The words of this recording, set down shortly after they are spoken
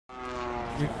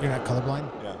You're not colorblind?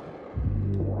 Yeah.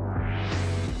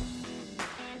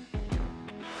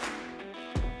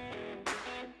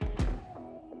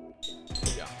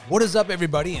 What is up,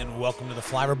 everybody, and welcome to the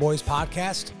Flyver Boys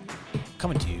podcast,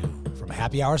 coming to you from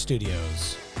Happy Hour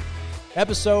Studios.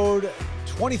 Episode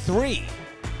 23.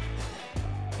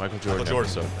 Michael Jordan.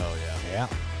 Episode. Oh, yeah.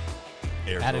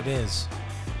 Yeah, that it is.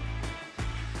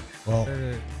 Well,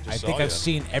 I think I've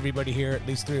seen everybody here at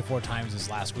least 3 or 4 times this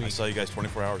last week. I saw you guys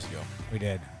 24 hours ago. We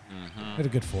did. We had a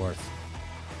good 4th.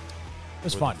 It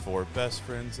was fun. The 4 best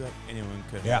friends that anyone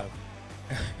could Yeah.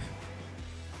 have.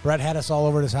 Brett had us all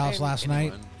over at his house Hey, last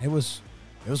anyone. night. It was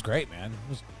great, man. It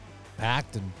was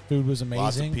packed and food was amazing.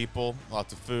 Lots of people,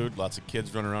 lots of food, lots of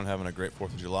kids running around having a great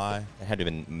 4th of July. It had to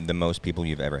have been the most people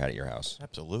you've ever had at your house.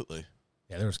 Absolutely.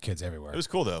 Yeah, there was kids everywhere. It was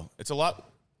cool, though. It's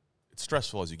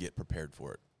stressful as you get prepared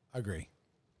for it. I agree.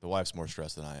 The wife's more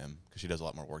stressed than I am because she does a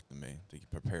lot more work than me to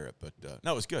prepare it. But,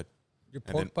 no, it was good. Your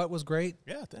pork butt was great.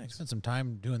 Yeah, thanks. Spent some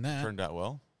time doing that. Turned out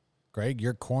well. Greg,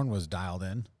 your corn was dialed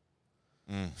in.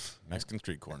 Mexican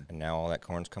street corn. And now all that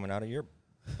corn's coming out of your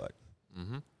butt.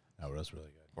 Oh, that's really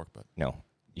good. Pork butt. No.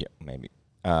 Yeah, maybe.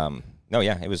 No,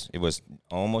 yeah, it was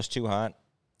almost too hot.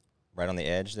 Right on the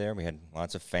edge there. We had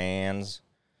lots of fans.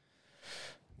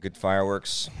 Good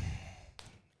fireworks.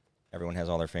 Everyone has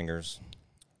all their fingers.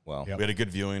 Well, Yep. We had a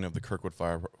good viewing of the Kirkwood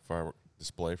firework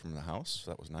display from the house.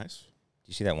 That was nice. do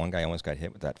you see that one guy almost got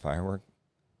hit with that firework?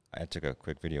 I took a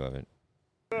quick video of it.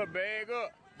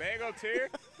 Bag up, Terry.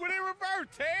 Put it in reverse,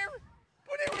 Terry.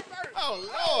 Put it in reverse.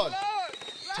 Oh, Lord.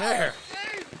 Terry.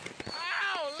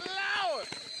 Oh, Lord.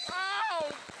 Oh,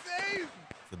 Jesus.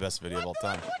 It's the best video of all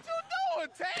time. What you doing,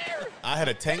 Terry? I had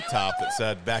a tank top that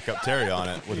said "Back Up Terry" on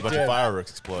it with a bunch of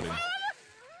fireworks exploding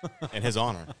in his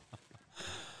honor.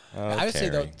 I would say,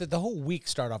 though, Terry. the whole week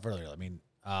started off earlier. I mean,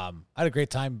 I had a great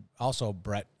time. Also,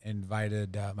 Brett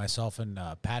invited myself and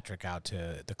Patrick out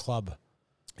to the club.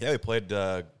 Yeah, we played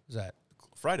Was that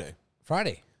Friday.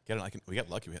 Friday? We got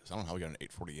lucky. I don't know how we got an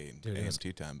 8:48 Dude, it was-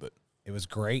 tea time, but It was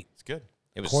great. it's good.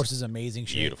 It was Course is amazing.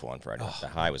 shape. beautiful on Friday. The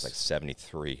high was like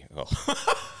 73. Oh.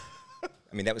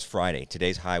 I mean, that was Friday.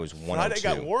 Today's high was 102.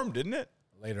 Friday got warm, didn't it?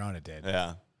 Later on, it did.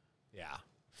 Yeah. Yeah.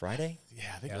 Friday?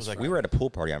 Yeah, I think Yeah, it was like We were at a pool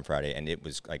party on Friday, and it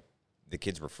was like the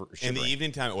kids were in the shivering.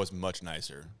 evening time. It was much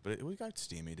nicer, but we got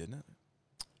steamy, didn't it?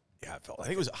 Yeah, it felt I like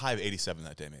think it was a high of 87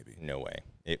 that day. Maybe No way.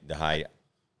 The high,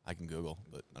 I can Google,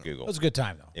 but I don't know. Google. It was a good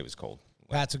time, though. It was cold.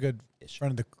 Pat's a good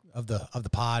friend of the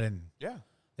pod, and Yeah, I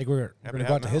think we're Happy going to to go out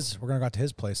have to him his. We're going to go out to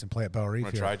his place and play at Bell I'm Reef.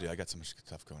 gonna here. try to. I got some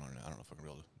stuff going on. I don't know if I'm gonna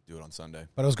be able to do it on Sunday.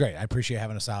 But it was great. I appreciate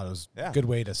having us out. It was Yeah. a good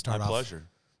way to start My off. pleasure.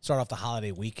 Start off the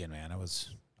holiday weekend, man. I was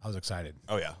excited.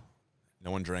 Oh yeah,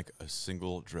 no one drank a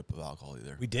single drip of alcohol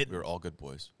either. We didn't. We were all good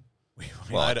boys.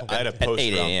 Well, I had a at post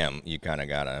 8 round. a.m., you kind of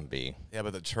got to be. Yeah,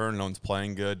 but the turn, no one's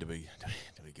playing good. Did we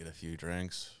get a few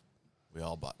drinks? We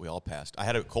all passed. I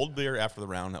had a cold beer after the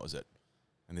round. That was it.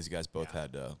 And these guys both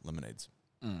had lemonades.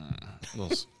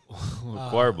 Little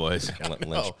choir boys.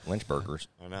 Lynch burgers.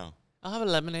 I know. I'll have a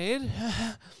lemonade.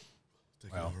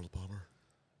 Well,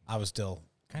 I was still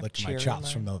Kind of licking my cherry chops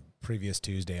on from the previous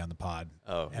Tuesday on the pod.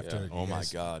 Oh, after yeah. you Oh, my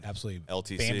guys God. absolutely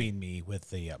LTC. bambing me with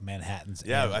the Manhattans.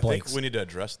 Yeah, and I Blake's. think we need to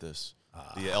address this.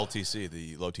 The LTC,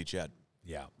 the Low T Chad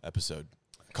Yeah, episode.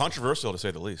 Controversial to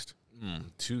say the least.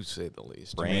 To say the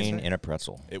least. Brain in a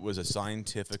pretzel. It was a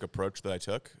scientific approach that I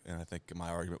took, and I think my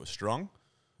argument was strong.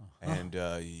 And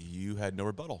you had no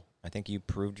rebuttal, I think you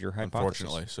proved your hypothesis.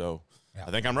 unfortunately. So Yeah.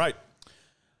 I think I'm right.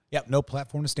 yep. No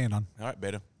platform to stand on. All right,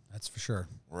 Beta. That's for sure.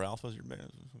 We're alphas. You're betas.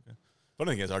 Okay.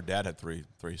 Funny thing is, our dad had three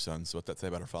sons. So what's that say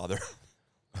about our father?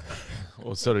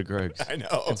 Well, so did Greg's. I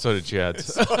know. And so did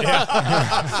Chad's. Oh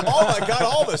my God,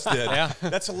 all of us did. Yeah.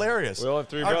 That's hilarious. We all have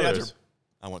 3 Our dads brothers.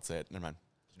 I won't say it. Never mind.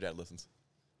 Your dad listens.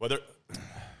 Whether,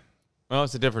 Well,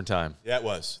 it's a different time. yeah, it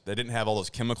was. They didn't have all those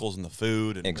chemicals in the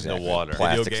food and Exactly. The water. Video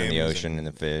Plastics in the games ocean and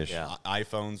the fish. Yeah.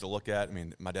 iPhones to look at. I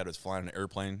mean, my dad was flying an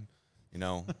airplane. You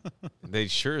know, They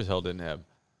sure as hell didn't have.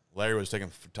 Larry was taking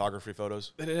photography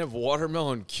photos. They didn't have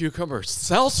watermelon, cucumber,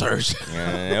 seltzers.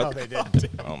 Nope. They did.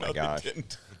 Oh, my gosh.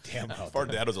 Didn't. Damn. If our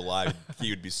dad was alive, he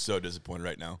would be so disappointed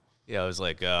right now. Yeah, it was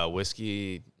like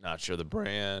whiskey, not sure the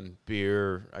brand,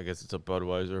 beer. I guess it's a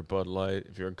Budweiser or Bud Light.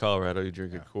 If you're in Colorado, you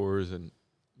drink a Coors, and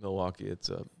Milwaukee, it's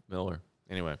a Miller.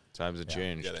 Anyway, times have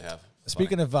changed. Yeah, they have. It's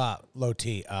Speaking funny. of low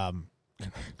T,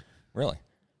 Really?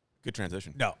 Good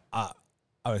transition. no,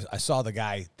 I saw the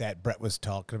guy that Brett was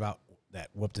talking about that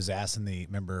whooped his ass in the.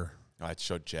 Remember? I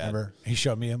showed Chad. He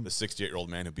showed me him. The 68-year-old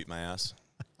man who beat my ass.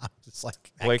 I'm just like,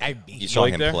 Blake, that guy beat You saw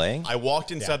Blake him there? play? I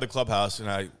walked inside the clubhouse,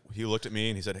 and he looked at me,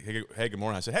 and he said, hey, good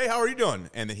morning. I said, hey, how are you doing?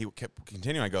 And then he kept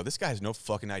continuing. I go, this guy has no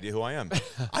fucking idea who I am.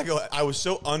 I was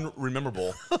so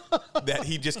unrememberable that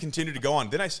he just continued to go on.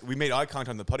 Then we made eye contact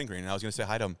on the putting green, and I was going to say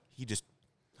hi to him.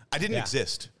 I didn't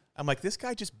exist. I'm like, this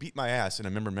guy just beat my ass, and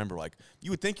I remember, like,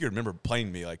 you would think you would remember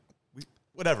playing me, like,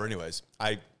 whatever. Anyways,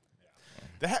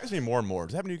 that happens to me more and more.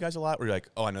 Does that happen to you guys a lot, where you're like,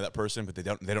 oh, I know that person, but they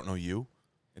don't know you?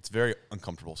 It's very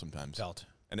uncomfortable sometimes. Felt.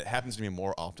 And it happens to me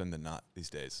more often than not these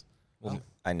days. Well,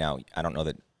 I don't know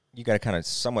that you got to kind of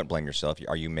somewhat blame yourself.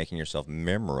 Are you making yourself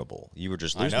memorable? You were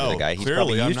just losing to the guy. He's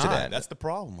Clearly, probably used I'm to not. that. That's the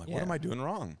problem. Like, what Yeah. am I doing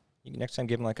wrong? You can next time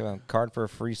give him like a card for a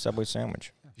free Subway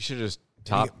sandwich. You should just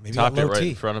maybe topped a it low right T.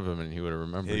 in front of him, and he would have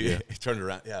remembered He you. turned it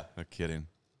around. Yeah, no kidding.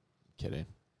 Kidding.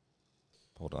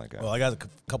 Hold on, guys. Well, I got a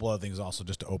couple other things also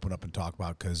just to open up and talk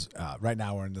about because right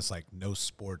now we're in this like no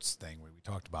sports thing where we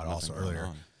talked about also Nothing going earlier.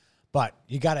 on. But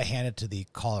you got to hand it to the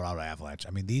Colorado Avalanche.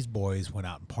 I mean, these boys went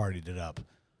out and partied it up.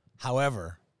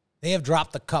 However, they have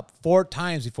dropped the cup 4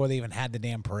 times before they even had the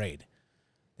damn parade.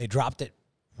 They dropped it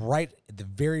right at the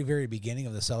very, very beginning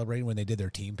of the celebrating when they did their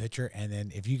team picture. And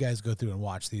then if you guys go through and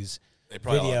watch these They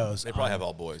probably videos, they probably on have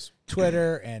all boys.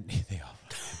 Twitter, and they all,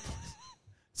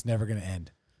 it's never going to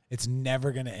end. It's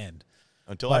never going to end.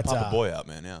 Until I But, pop a boy out,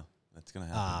 man. Yeah, that's gonna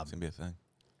happen. It's gonna be a thing.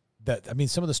 I mean,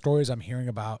 some of the stories I'm hearing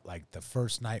about, like the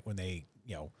first night when they,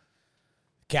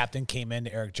 captain came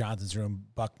into Eric Johnson's room,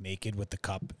 buck naked with the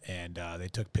cup, and they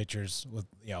took pictures with,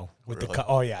 with the Really? cup.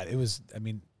 Oh yeah, it was. I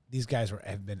mean, these guys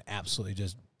have been absolutely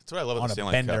just. That's what I love on about a the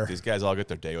Stanley bender. Cup. These guys all get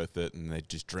their day with it, and they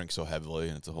just drink so heavily,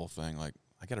 and it's a whole thing. Like,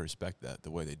 I gotta respect that,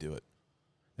 the way they do it.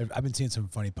 I've been seeing some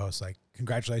funny posts like,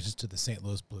 "Congratulations to the St.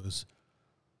 Louis Blues,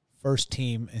 first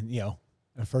team, and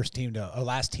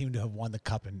last team to have won the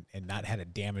cup and not had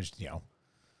it damaged,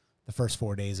 the first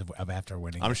 4 days of after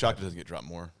winning." I'm shocked it doesn't get dropped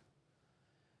more.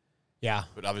 Yeah,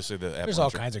 But obviously, There's all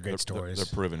kinds of great they're stories. They're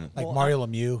proven it. like Mario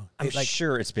Lemieux. I'm like,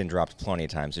 sure it's been dropped plenty of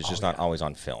times. It's just not always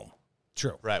on film.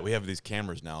 true, Right, we have these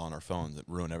cameras now on our phones that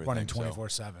ruin everything. running so-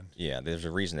 24/7. Yeah, there's a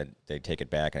reason that they take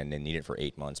it back and they need it for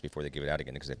 8 months before they give it out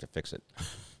again because they have to fix it.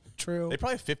 True. They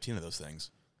probably have 15 of those things.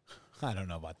 I don't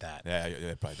know about that. Yeah,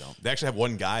 they probably don't. They actually have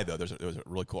one guy though. There was a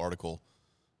really cool article,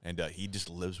 and he just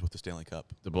lives with the Stanley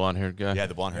Cup. The blonde-haired guy? Yeah,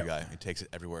 the blonde hair guy. He takes it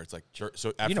everywhere. It's like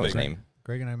so. After You know his they- name.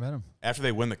 Greg and I met him. After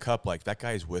they win the cup, like that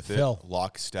guy is with Phil. it,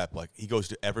 lockstep. Like he goes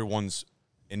to everyone's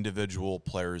individual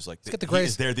players. Like He's got the he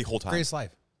greatest, is there the whole time. greatest life.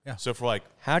 Yeah, So for like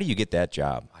How do you get that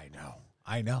job?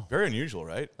 I know. very unusual,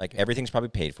 right? Like everything's probably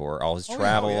paid for, all his Oh, yeah.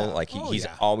 travel. Oh, yeah. Like he's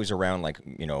yeah. always around, like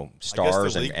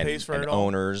stars league pays for and it all.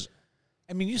 owners.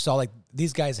 I mean, you saw like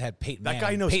these guys had Peyton. That Manning.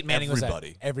 guy knows Peyton Manning was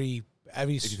everybody. at every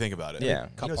If you think about it, Yeah.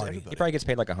 he Cup knows party. everybody. He probably gets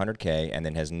paid like $100K and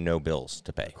then has no bills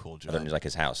to pay. Cool Other than job. like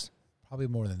his house. probably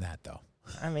more than that though.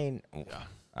 I mean,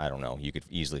 I don't know. You could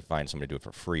easily find somebody to do it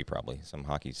for free, probably some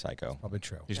hockey psycho. Probably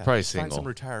true. He's Yeah, probably find single. some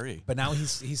retiree. But now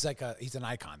he's like he's an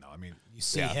icon though. I mean, you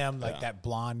see Yeah, him like yeah. that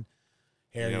blonde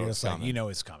hair. You know You're it's just like coming. you know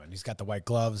it's coming. He's got the white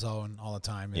gloves on all the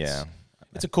time. It's, Yeah.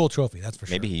 it's a cool trophy. That's for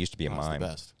sure. Maybe he used to be a Oh, it's the mime.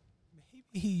 best.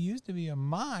 he used to be a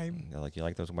mime. They're like, you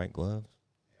like those white gloves?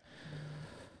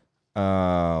 We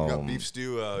got Oh, beef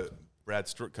stew. Brad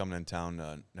Stewart coming in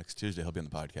town next Tuesday. He'll be on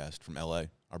the podcast from L.A.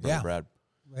 Our brother Yeah. Brad.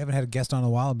 We haven't had a guest on in a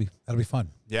while. That'll be fun.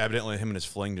 Yeah, evidently him and his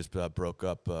fling just broke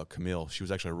up. Camille, she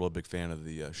was actually a real big fan of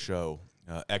the show.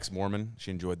 Ex-Mormon,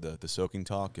 she enjoyed the soaking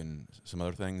talk and some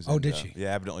other things. Oh, and, did she?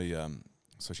 Yeah, evidently.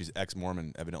 So she's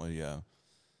ex-Mormon. Evidently,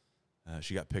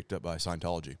 she got picked up by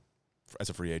Scientology as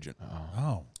a free agent,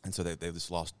 Oh, and so they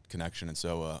just lost connection. And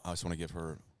so I just want to give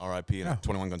her R.I.P. and a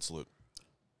 21-gun salute.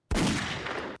 All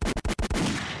right,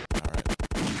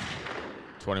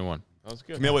 21. That was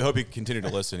good. Camille. We hope you continue to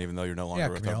listen, even though you're no longer Yeah,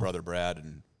 with Camille. our brother Brad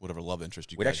and whatever love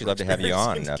interest you. we'd guys actually were love to have you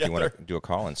on experiencing if you want together. to do a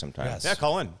call-in sometime. Yes. Yeah,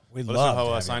 call in. We'd Let love us know to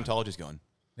how have you on. Scientology's going.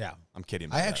 yeah. I'm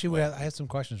kidding. I about actually that, I had some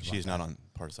questions. She's about not on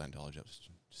part of Scientology. I'm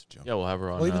just joking. Yeah, we'll have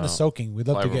her on. Well, even the soaking, we'd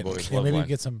love to Fiber get. Boys Yeah, Love maybe Line.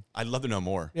 get some. I'd love to know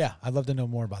more. Yeah, I'd love to know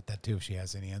more about that too. If she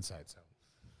has any insight. So,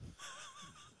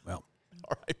 well,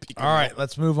 R.I.P. all right,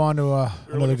 let's move on to We're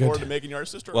another looking forward good. to making you our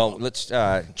sister. Well, let's,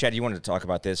 Chad, you wanted to talk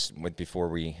about this before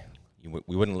we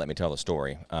wouldn't let me tell the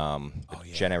story. yeah.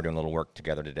 Chad and I were doing a little work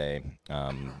together today.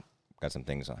 Got some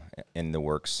things in the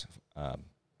works,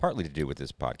 partly to do with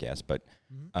this podcast, but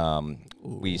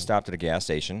we stopped at a gas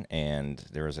station, and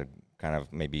there was a kind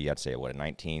of, maybe I'd say, a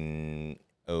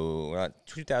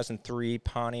 2003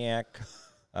 Pontiac,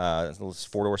 little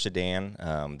four-door sedan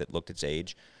that looked its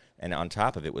age, and on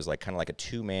top of it was like kind of like a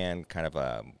two-man kind of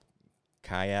a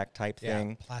kayak type Yeah,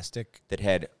 thing plastic. that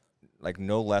had like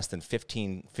no less than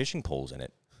 15 fishing poles in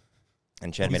it.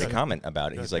 And Chad made a comment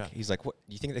about it. Good, He's like, what?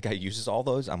 You think the guy uses all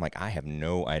those? I'm like, I have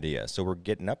no idea. So we're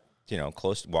getting up,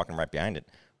 close, walking right behind it,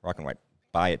 walking right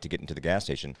by it to get into the gas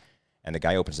station. And the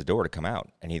guy opens the door to come out,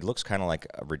 and he looks kind of like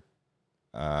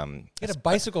He had a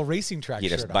bicycle racing track he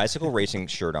had shirt a bicycle racing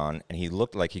shirt on, and he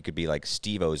looked like he could be like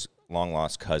Steve-O's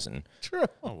long-lost cousin. True.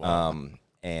 Oh, wow.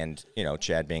 And,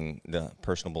 Chad being the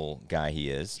personable guy he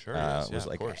is, Sure he is. Yeah, was of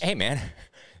like, course. hey, man,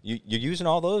 you're using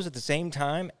all those at the same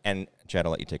time? And Chad,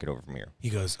 I'll let you take it over from here. He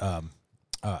goes,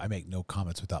 I make no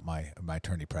comments without my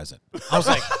attorney present. I was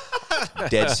like,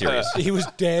 Dead serious. he was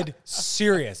dead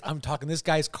serious. I'm talking this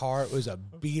guy's car. It was a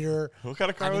beater. What kind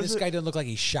of car was this it? guy didn't look like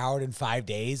he showered in 5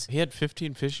 days. He had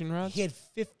 15 fishing rods? He had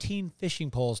 15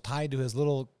 fishing poles tied to his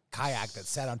little kayak that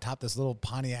sat on top of this little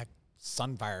Pontiac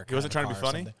Sunfire. He wasn't trying to be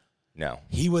funny? No.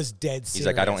 He was dead serious. He's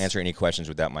like, I don't answer any questions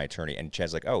without my attorney. And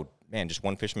Chad's like, oh, man, just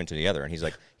one fisherman to the other. And he's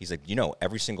like,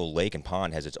 every single lake and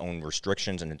pond has its own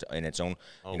restrictions and its own,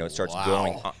 it starts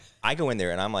going. I go in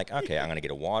there and I'm like, okay, I'm going to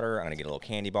get a water. I'm going to get a little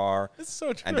candy bar. That's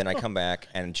so true. And then I come back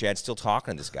and Chad's still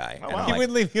talking to this guy. And I'm He like,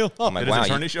 wouldn't leave me alone. I'm like, Did his wow,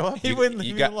 attorney show up? He wouldn't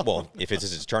leave me alone. Well, if it's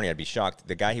his attorney, I'd be shocked.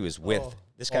 The guy he was with,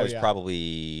 this guy was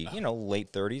probably,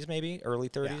 late 30s, maybe early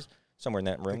 30s, somewhere in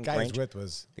that range. The guy he was with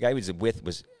was... The guy he was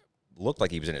with looked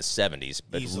like he was in his 70s,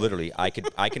 but literally, I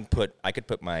could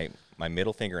put my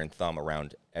middle finger and thumb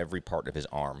around every part of his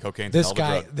arm. Cocaine's This a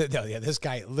hell of a guy, drug. this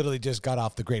guy literally just got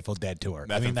off the Grateful Dead tour.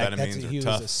 Methamphetamines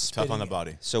are tough on the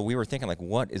body. So we were thinking, like,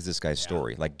 what is this guy's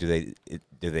story? Like, do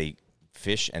they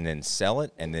fish and then sell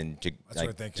it and then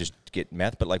just get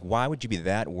meth? But like, why would you be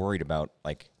that worried about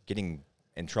like getting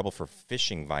in trouble for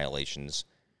fishing violations?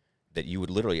 That you would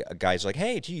literally, a guy's like,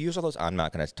 hey, do you use all those? I'm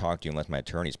not going to talk to you unless my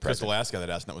attorney's Because present. the last guy that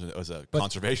asked that was a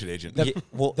conservation agent.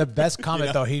 The best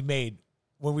comment though he made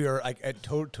when we were like at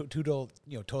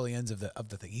totally ends of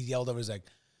the thing, he yelled over. He's like,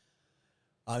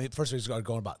 first he was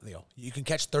going about you can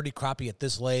catch 30 crappie at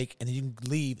this lake, and then you can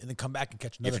leave and then come back and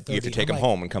catch another 30. You have to take them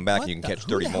home and come back, and you can catch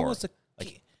 30 more.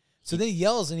 So then he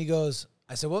yells and he goes,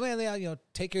 I said, well, man,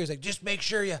 take care. He's like, just make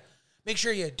sure you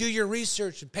do your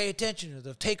research and pay attention.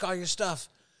 They'll take all your stuff.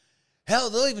 Hell,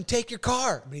 they'll even take your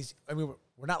car.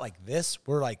 We're not like this.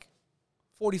 We're like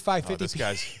 45, 50 this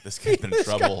guy's been in This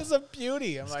trouble. guy's a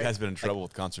beauty. This guy's been in trouble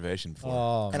with conservation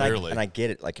before. And I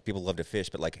get it. Like, people love to fish,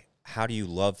 but like, how do you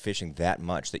love fishing that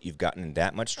much that you've gotten in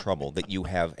that much trouble that you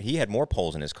have? He had more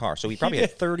poles in his car, so he probably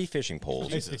had 30 fishing poles.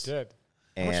 Jesus. He did.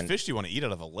 How much And fish do you want to eat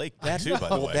out of a lake, That's- too, by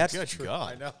the well, way? that's Good true.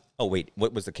 God. I know. oh wait,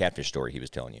 what was the catfish story he was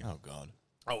telling you? Oh, God.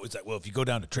 Oh, it's like, well, if you go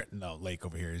down to Trenton Lake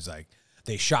over here, he's like,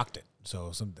 they shocked it.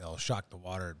 So they'll shock the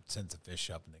water, sends the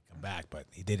fish up, and they come back. But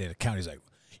he did it at a county. He's like,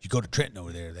 you go to Trenton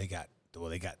over there, they got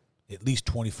at least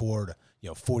 24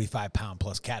 to 45 pound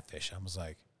plus catfish. I was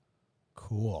like,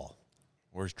 cool,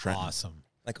 Where's Trenton? awesome.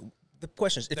 Like, the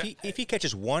question is, if he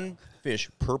catches one fish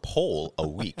per pole a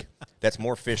week, that's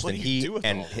more fish What than do you he do with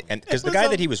and all of them? because the guy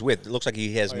that he was with looks like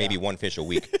he has maybe one fish a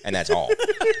week, and that's all.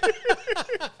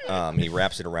 He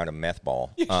wraps it around a meth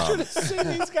ball. You should have seen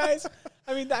these guys.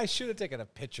 I should have taken a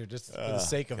picture just for the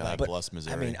sake of God that. bless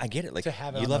Missouri. I mean, I get it. Like, To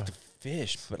have it you on love the- to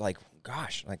fish, but like,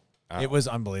 gosh, like, It was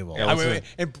unbelievable. Yeah,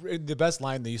 and the best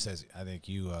line that you says, I think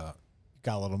you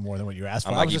got a little more than what you asked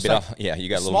for. I'm I like, was you just bit like, off. Yeah, you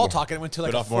got a little small more. talk, and it went to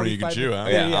like Bit a off more than you can 45 chew, huh?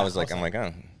 Yeah, I was like, oh. I I'd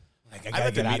gotta like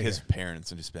to get out meet of his here.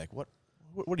 parents and just be like, what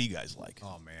do you guys like?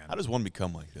 Oh, man. How does one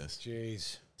become like this?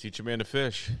 Jeez. Teach a man to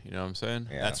fish. You know what I'm saying?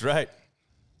 Yeah. That's right.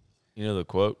 You know the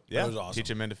quote? Yeah. was awesome. Teach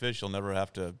a man to fish, he'll never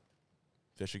have to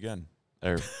fish again.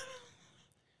 There.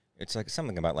 It's like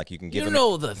something about like you can give You him.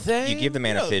 know the thing. You give the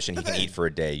man a fish and he can eat for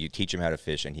a day. You teach him how to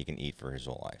fish and he can eat for his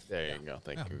whole life. There you go.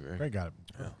 Thank you, Greg. Greg got it.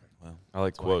 Well, I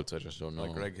like quotes. I just don't know.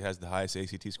 like Greg has the highest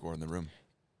ACT score in the room.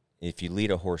 If you lead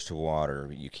a horse to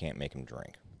water, you can't make him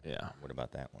drink. Yeah. What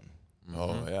about that one?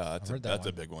 Oh, yeah. heard that That's a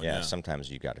one. big one. Yeah, Yeah. sometimes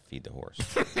you got to feed the horse.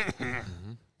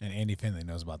 And Andy Finley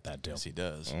knows about that, too. Yes, he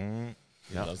does. He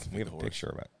Yeah. loves to We feed have the a horse. picture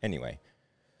of it. Anyway.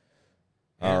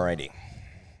 Alrighty.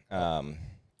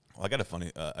 Well, I got a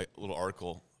funny a little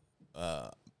article.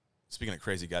 Speaking of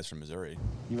crazy guys from Missouri.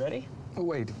 You ready? Oh,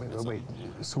 wait.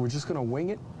 So we're just gonna wing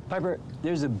it? Piper,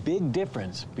 there's a big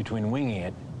difference between winging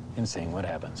it and seeing what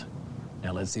happens.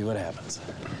 Now let's see what happens.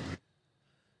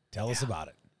 Tell us about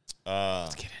it.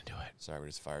 Let's get into it. Sorry, we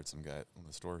just fired some guy at one of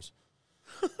the stores.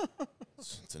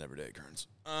 It's an everyday occurrence.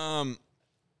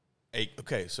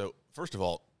 Okay, so first of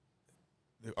all,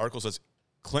 the article says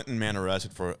Clinton man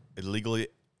arrested for illegally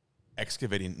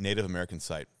excavating Native American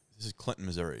site. This is Clinton,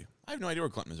 Missouri. I have no idea where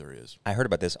Clinton, Missouri is. I heard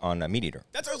about this on Meat-Eater.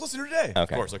 That's what I was listening to today. Okay. Of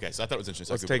course. Okay, so I thought it was interesting.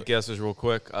 So I Let's Googled take it. guesses real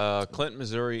quick. Clinton,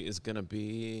 Missouri is going to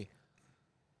be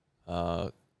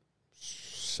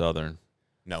southern.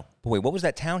 No, No. But wait, what was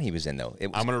that town he was in though? It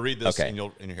was, I'm going to read this, Okay. and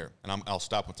you'll hear. And I'll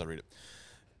stop once I read it.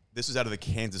 This is out of the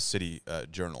Kansas City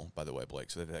Journal, by the way, Blake.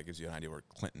 So that gives you an idea where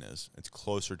Clinton is. It's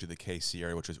closer to the KC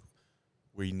area, which is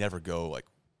where you never go. Like,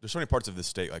 there's so many parts of this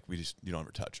state like you don't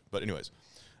ever touch. But anyways,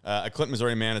 a Clinton,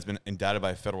 Missouri man has been indicted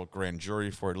by a federal grand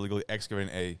jury for illegally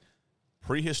excavating a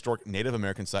prehistoric Native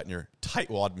American site near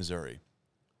Tightwad, Missouri.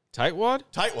 Tightwad?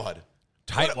 Tightwad.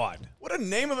 Tightwad. What a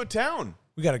name of a town.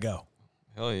 We got to go.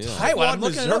 Hell yeah. Tightwad,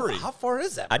 Missouri. How far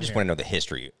is that? I just want to know the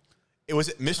history. It was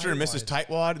Mr. and Mrs.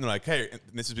 Tightwad, and they're like, hey, and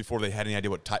this is before they had any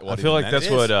idea what Tightwad I feel even like meant. that's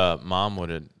It is. what Mom would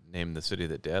have named the city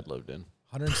that Dad lived in.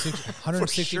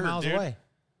 160 sure, miles dude. away.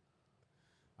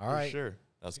 All For right. sure.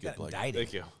 That was good, Blake.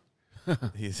 Thank you.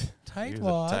 He's a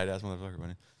Tightwad. tight-ass motherfucker,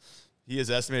 buddy. He is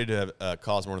estimated to have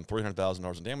caused more than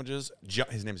 $300,000 in damages.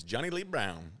 His name is Johnny Lee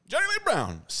Brown. Johnny Lee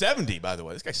Brown. 70, by the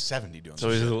way. This guy's 70 doing It's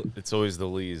this always, shit. it's always the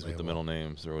Lees with the middle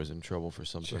names. They're always in trouble for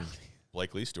something.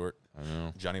 Blake Lee Stewart. I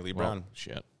know. Johnny Lee Well, Brown.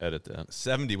 shit. Edit that.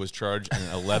 70 was charged in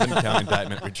an 11-count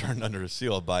indictment returned under a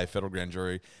seal by a federal grand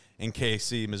jury in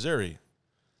KC, Missouri.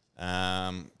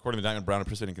 According to the indictment, Brown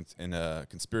participated in a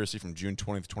conspiracy from June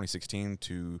 20th, 2016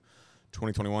 to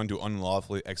 2021 to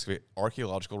unlawfully excavate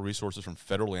archaeological resources from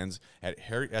federal lands at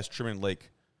Harry S. Truman Lake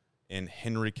in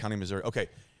Henry County, Missouri. Okay,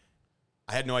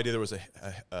 I had no idea there was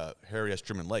a Harry S.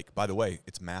 Truman Lake. By the way,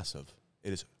 it's massive.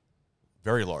 It is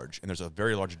very large, and there's a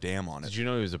very large dam on it. Did you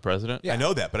know he was the president? I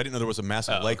know that, but I didn't know there was a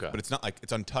massive lake. okay. But it's not like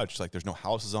it's untouched. Like there's no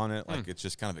houses on it. Like it's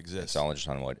just kind of exists. It's all just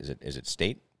on what? Is it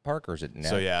state park or is it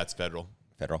So yeah, it's federal.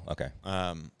 federal? Okay.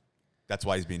 That's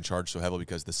why he's being charged so heavily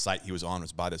because the site he was on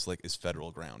was by this lake is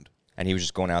federal ground. And he was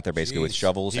just going out there basically with Jeez.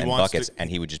 shovels He and wants buckets, to- and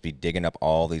he would just be digging up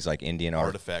all these like Indian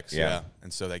Artifacts, yeah.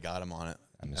 And so they got him on it.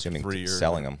 I'm after assuming 3 years.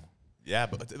 selling them. Yeah,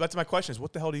 but that's my question: is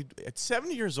what the hell do you? At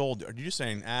 70 years old, are you just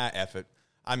saying, F it?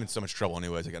 I'm in so much trouble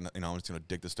anyways. I'm just gonna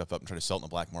dig this stuff up and try to sell it in the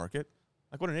black market.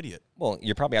 Like, what an idiot! Well,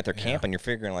 you're probably out there camping. You're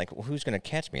figuring like, well, who's going to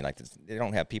catch me? Like, they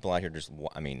don't have people out here just.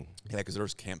 I mean, Yeah, because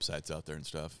there's campsites out there and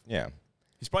stuff. yeah,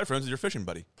 He's probably friends with your fishing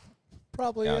buddy.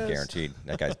 Probably yeah, is. guaranteed.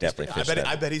 That guy's definitely fished I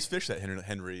that. bet he's fished that Henry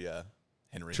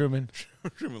Truman.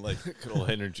 Truman Lake. Good old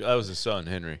Henry. That was his son,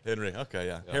 Henry. Henry. Okay,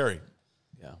 yeah. Harry.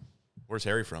 Yeah. Where's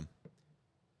Harry from?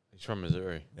 He's from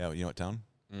Missouri. Yeah, you know what town?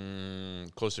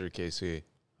 Closer to KC.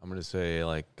 I'm going to say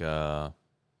like I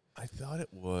thought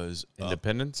it was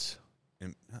Independence,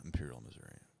 not Imperial,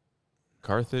 Missouri.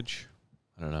 Carthage.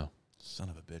 I don't know. Son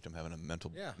of a bitch! I'm having a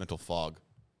mental fog.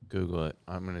 Google it.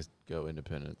 I'm going to go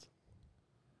Independence.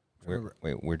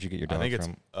 Where'd you get your I dog think it's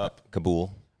from? up.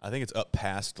 Kabul. I think it's up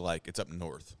past it's up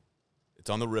north. It's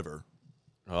on the river.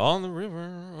 On the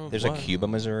river. There's a Cuba,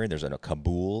 Missouri. There's a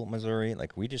Kabul, Missouri.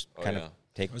 Like we just kind yeah. of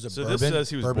take. Was it So Bourbon? this says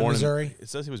he was Bourbon, born Missouri? It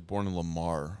says he was born in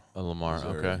Lamar. Lamar.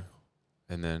 Missouri. Okay.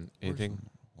 And then anything?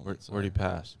 Where'd he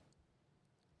pass?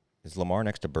 Is Lamar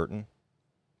next to Burton?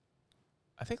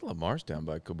 I think Lamar's down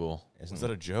by Kabul. Isn't Is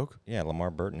that a joke? Yeah, Lamar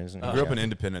Burton isn't. He he? grew up Yeah. in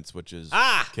Independence, which is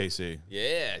KC.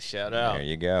 Yeah, shout out. There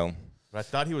you go. But I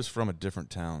thought he was from a different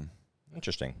town.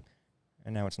 Interesting.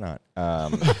 And now it's not.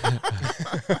 Damn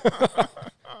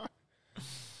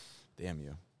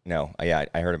you. No, yeah,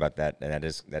 I heard about that, and that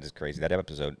is crazy. That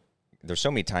episode. There's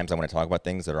so many times I want to talk about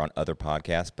things that are on other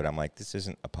podcasts, but I'm like, this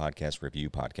isn't a podcast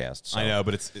review podcast. So I know,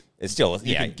 but it's still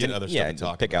you yeah. can get other stuff yeah, to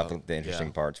talk pick out about. the interesting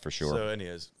Yeah. parts for sure. So,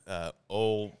 anyways,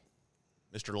 old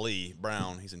Mr. Lee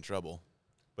Brown, he's in trouble.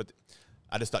 But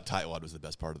I just thought Tightwad was the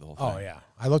best part of the whole thing. Oh, yeah.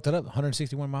 I looked it up.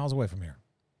 161 miles away from here.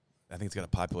 I think it's got a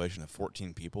population of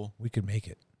 14 people. We could make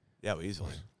it. Yeah,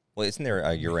 easily. Well, isn't there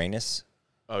a Uranus?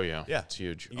 Oh, yeah. Yeah. It's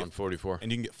huge. You get- On 44. And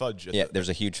you can get fudge. At Yeah, the, there's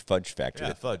a huge fudge factory.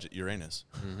 yeah, fudge at Uranus.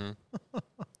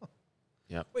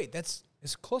 Wait, it's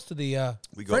close to the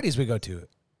We go- Freddy's we go to.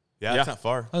 Yeah, Yeah. it's not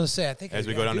far. I was going to say, I think As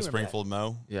we I go down do to remember that. Springfield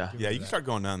Mo. Yeah. Yeah, you can start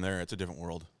going down there. It's a different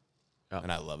world. Yeah. And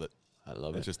I love it. I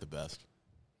love It's it. just the best.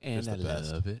 And just I the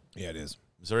best. love it. Yeah, it is.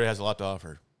 Missouri has a lot to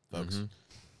offer, folks. Mm-hmm.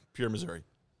 Pure Missouri.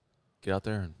 Get out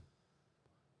there and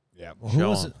Yeah. Well,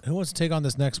 Show who wants to take on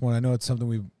this next one? I know it's something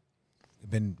we've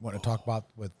been wanting to talk about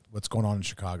with what's going on in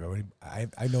Chicago.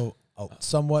 I know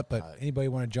somewhat, but anybody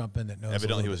want to jump in that knows?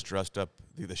 Evidently, he was dressed up.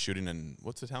 The shooting in,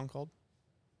 what's the town called?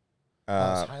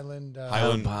 Highland.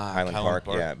 Highland Park,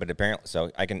 yeah. But apparently,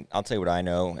 so I'll tell you what I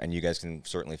know, and you guys can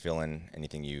certainly fill in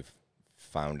anything you've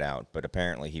found out. But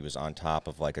apparently, he was on top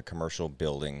of like a commercial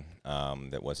building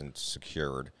that wasn't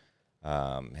secured.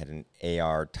 Had an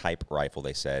AR type rifle.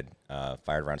 They said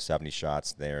fired around 70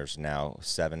 shots. There's now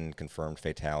 7 confirmed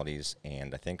fatalities,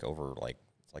 and I think over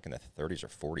it's like in the 30s or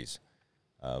 40s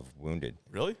of wounded.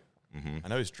 Really? Mm-hmm. I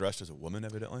know he's dressed as a woman,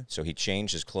 evidently. So he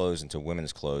changed his clothes into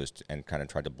women's clothes and kind of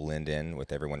tried to blend in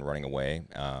with everyone running away.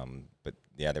 But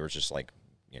yeah, there was just like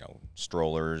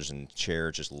strollers and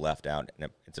chairs just left out. And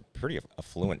it's a pretty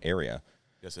affluent area.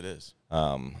 Yes, it is.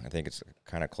 I think it's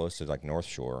kind of close to like North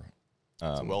Shore.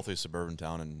 It's a wealthy suburban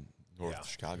town in North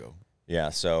Chicago. Yeah,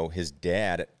 so his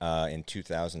dad in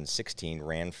 2016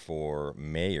 ran for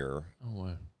mayor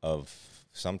of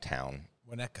some town.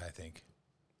 Winnetka, I think.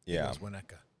 Yeah. It was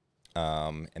Winnetka.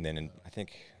 And then I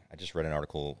think I just read an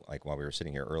article like while we were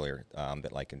sitting here earlier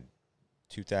that like in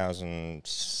 2000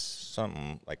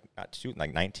 something, like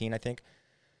 19, I think,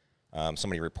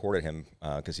 somebody reported him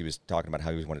because he was talking about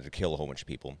how he wanted to kill a whole bunch of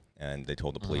people, and they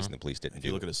told the police, and the police didn't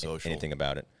do anything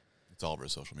about it. It's all over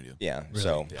his social media. Yeah. Really?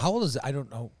 So how old is it? I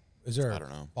don't know. Is there I don't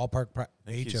know. Ballpark I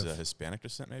think age he's of Hispanic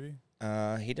descent, maybe?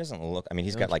 he doesn't look. I mean,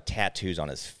 he's got like tattoos on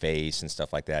his face and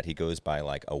stuff like that. He goes by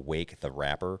like Awake the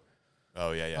Rapper.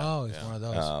 Oh, yeah. Oh, he's one of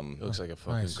those. Looks like a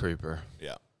fucking creeper.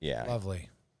 Yeah. Yeah. Lovely.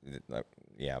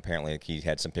 Yeah, apparently like, he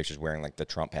had some pictures wearing like the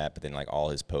Trump hat, but then like all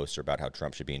his posts are about how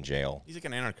Trump should be in jail. He's like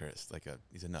an anarchist.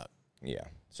 He's a nut. Yeah.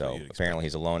 So apparently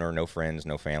he's a loner, no friends,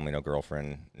 no family, no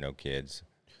girlfriend, no kids.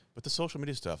 But the social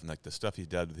media stuff and like the stuff he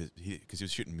did with because he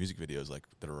was shooting music videos like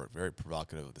that are very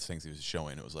provocative of the things he was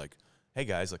showing. It was like, hey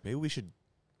guys, like maybe we should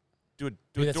do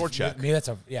a door check. Maybe that's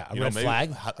a red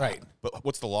flag. Right. But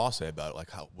what's the law say about it?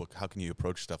 Like how can you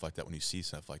approach stuff like that when you see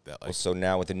stuff like that? Like, Well, so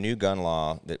now with the new gun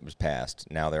law that was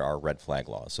passed, now there are red flag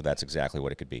laws. So that's exactly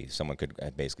what it could be. Someone could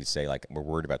basically say like, we're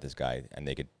worried about this guy, and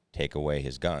they could take away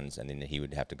his guns, and then he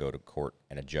would have to go to court,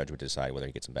 and a judge would decide whether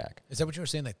he gets them back. Is that what you were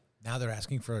saying? Like now they're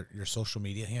asking for your social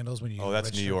media handles when you. that's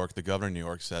register? New York. The governor of New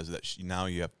York says that now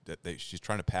you have she's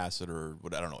trying to pass it or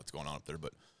what. I don't know what's going on up there,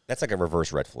 but That's like a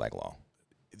reverse red flag law.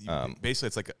 basically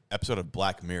it's like an episode of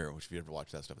Black Mirror, which if you ever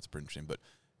watch that stuff, it's pretty interesting. But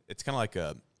it's kind of like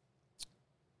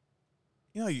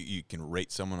you can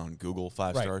rate someone on Google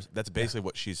 5 stars. That's basically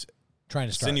what she's trying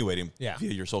to start. insinuating via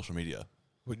your social media.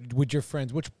 Would your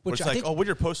friends, which It's I like, think what would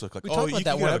your post look like? we talked about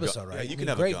that one episode, right? Yeah, you I can mean,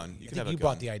 have great. a gun. You I can think have a you gun.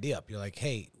 brought the idea up. You're like,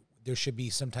 hey, there should be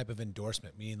some type of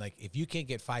endorsement, meaning like if you can't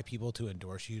get 5 people to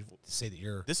endorse you to say that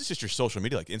you're. This is just your social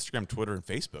media, like Instagram, Twitter, and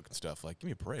Facebook and stuff. Like, give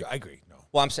me a break. I agree. No.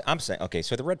 Well, I'm saying, okay,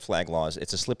 so the red flag laws,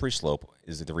 it's a slippery slope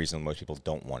is the reason most people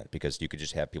don't want it, because you could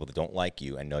just have people that don't like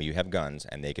you and know you have guns,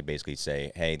 and they could basically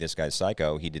say, hey, this guy's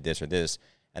psycho, he did this or this,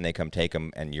 and they come take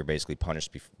him, and you're basically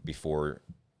punished before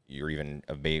you're even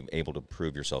able to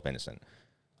prove yourself innocent.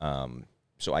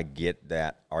 So I get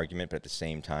that argument, but at the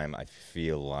same time, I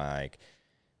feel like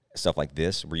stuff like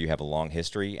this, where you have a long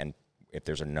history, and if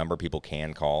there's a number people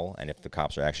can call, and if the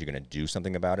cops are actually going to do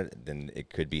something about it, then it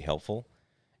could be helpful.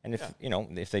 And if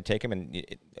if they take him, and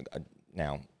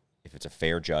now if it's a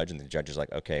fair judge, and the judge is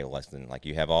like, okay, listen, like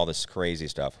you have all this crazy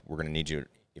stuff, we're going to need you.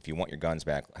 If you want your guns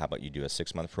back, how about you do a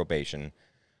 6-month probation,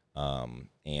 and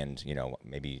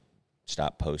maybe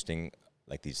stop posting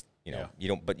like these. You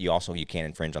don't, but you can't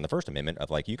infringe on the First Amendment of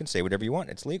like you can say whatever you want,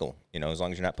 it's legal, as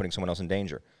long as you're not putting someone else in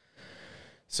danger.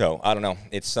 So, I don't know.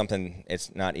 It's something,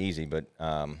 it's not easy, but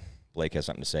Blake has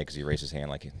something to say because he raised his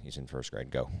hand like he's in first grade.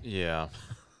 Go. Yeah.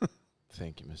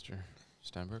 Thank you, Mr.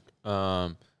 Steinberg.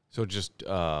 So just,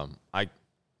 I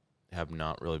have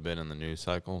not really been in the news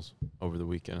cycles over the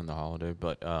weekend and the holiday,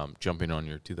 but jumping on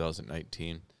your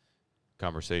 2019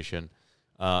 conversation,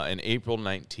 in April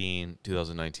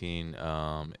 2019,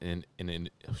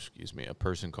 a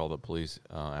person called the police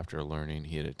after learning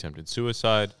he had attempted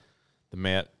suicide. The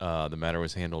matter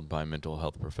was handled by mental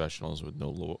health professionals with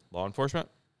no law enforcement.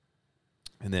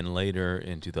 And then later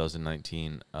in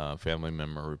 2019, a family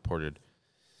member reported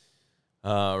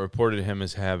him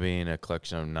as having a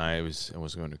collection of knives and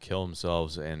was going to kill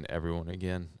himself. And everyone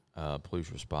again, police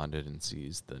responded and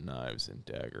seized the knives and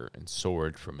dagger and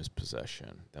sword from his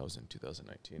possession. That was in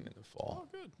 2019 in the fall. Oh,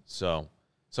 good. So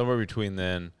somewhere between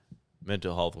then,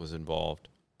 mental health was involved,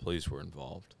 police were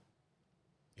involved.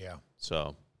 Yeah.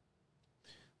 So.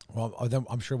 Well,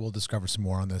 I'm sure we'll discover some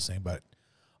more on this thing, but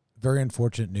very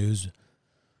unfortunate news.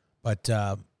 But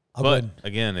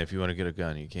again, if you want to get a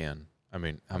gun, you can. I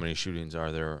mean, how many shootings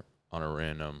are there on a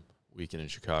random weekend in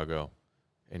Chicago,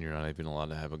 and you're not even allowed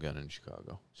to have a gun in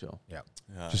Chicago? So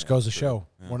just goes to show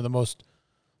one of the most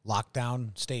locked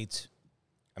down states.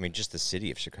 I mean, just the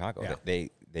city of Chicago. Yeah.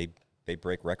 They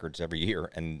break records every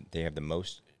year, and they have the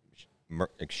most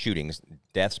shootings,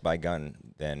 deaths by gun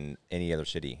than any other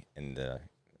city in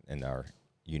our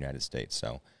United States.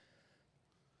 So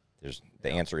the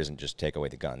answer isn't just take away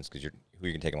the guns, because who are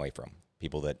you going to take them away from?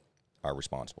 People that are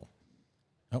responsible.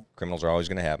 Nope. Criminals are always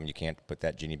going to have them. You can't put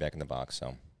that genie back in the box.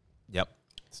 So, yep,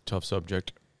 it's a tough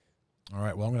subject. All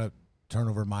right. Well, I'm going to turn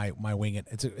over my wing it.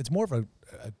 It's more of a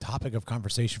topic of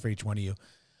conversation for each one of you.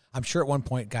 I'm sure at one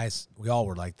point, guys, we all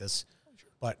were like this,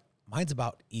 but mine's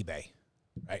about eBay,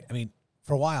 right? I mean,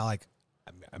 for a while, like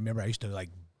I remember I used to like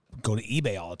go to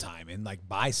eBay all the time and like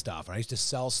buy stuff. And I used to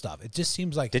sell stuff. It just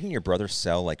seems like Didn't your brother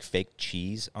sell like fake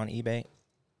cheese on eBay,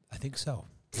 I think so.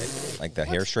 like the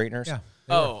hair straighteners? Yeah.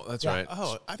 Oh, that's right.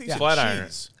 Oh, I think Yeah. it's Flat cheese.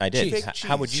 irons. I did. Fake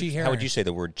How would cheese. you Chi how would hair. you say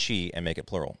the word chi and make it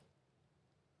plural?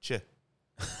 Chi.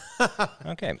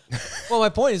 Okay. Well, my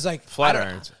point is like Flat I don't-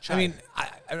 irons. I mean,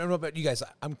 I don't know about you guys.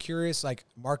 I'm curious, like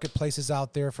marketplaces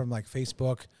out there from like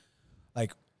Facebook,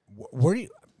 like where do you?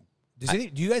 Do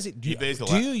you guys do you, eBay's the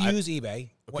do you la- I- use eBay?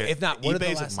 Well, Okay. if not, what are the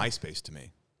eBay's last? like MySpace to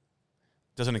me.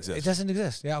 Doesn't exist. It doesn't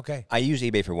exist. Yeah. Okay. I use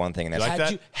eBay for one thing, and that's Like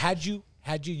that? Had you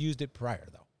used it prior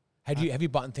though? Have you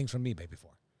bought things from eBay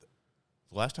before?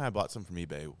 The last time I bought something from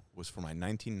eBay was for my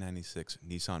 1996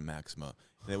 Nissan Maxima,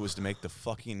 and it was to make the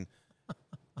fucking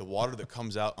the water that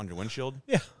comes out on your windshield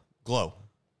Yeah. glow.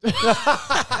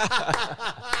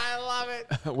 I love it.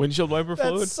 Windshield wiper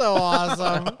fluid. That's so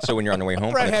awesome. so when you're on the way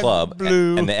home Brett from the had club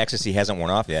blue. and the ecstasy hasn't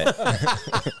worn off yet.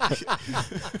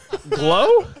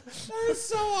 Glow? That's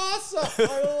so awesome.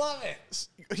 I love it.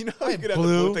 You know how you could have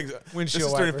blue the blue things. This windshield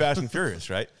is during wiper. Fast and Furious,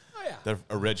 right? Oh yeah. The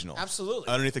original. Absolutely.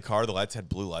 Underneath the car, the lights had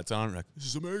blue lights on. Like, this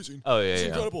is amazing. Oh, yeah, It's yeah.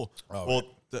 incredible. Oh, well, right.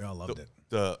 the, We all loved the, it.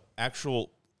 the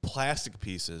actual plastic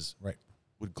pieces Right.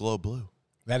 would glow blue,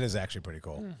 That is actually pretty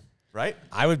cool. right?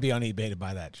 I would be on eBay to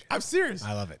buy that shit. I'm serious.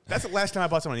 I love it. That's the last time I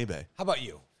bought something on eBay. How about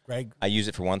you, Greg? I use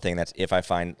it for one thing. That's if I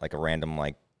find like a random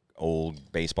like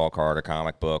old baseball card or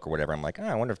comic book or whatever. I'm like,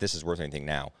 I wonder if this is worth anything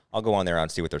now. I'll go on there and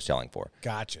see what they're selling for.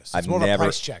 Gotcha. So it's more of a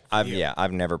price check. For you.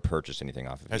 I've never purchased anything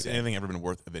off of Has eBay. anything ever been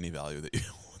worth of any value that you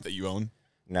that you own?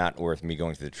 Not worth me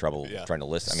going through the trouble Yeah. trying to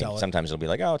list. I Sell mean, it. sometimes it'll be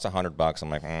like, oh, it's $100. I'm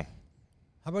like, How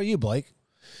about you, Blake?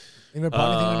 You ever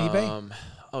bought anything on eBay?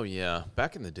 Oh yeah,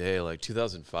 back in the day, like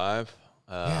 2005.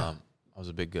 Yeah. I was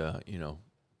a big,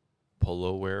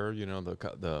 polo wearer. You know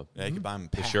the Yeah, you could buy them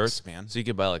the shirts, man. So you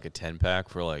could buy like a 10-pack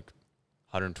for like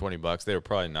 $120. They were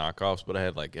probably knockoffs, but I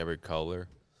had like every color.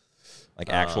 like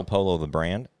actual Polo, the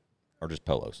brand, or just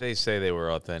polos. They say they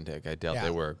were authentic. I doubt Yeah.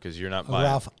 they were because you're not buying.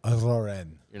 Ralph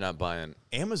Lauren. You're not buying.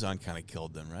 Amazon kind of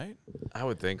killed them, right? I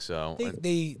would think so.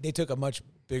 They took a much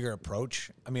bigger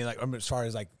approach. I mean, like as far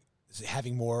as like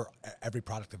having more every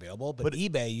product available, but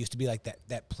eBay used to be like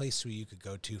that place where you could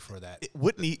go to for that.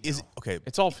 Whitney is okay,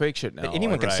 It's all fake shit now.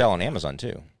 Anyone can right. sell on Amazon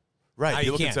too. right? you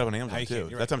People can can. sell on Amazon You too. can.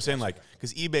 That's You're what I'm saying. Like,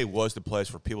 because eBay was the place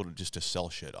for people to sell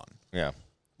shit on. Yeah.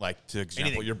 Like, to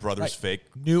example, Anything. your brother's Right. fake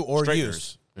New or straighteners.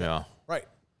 used. Yeah. Right.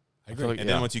 I I agree. feel like- And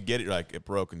yeah. then once you get it, you're like, it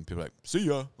broke, and people are like, see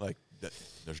ya. Like,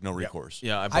 there's no recourse.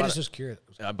 Yeah, I just was curious.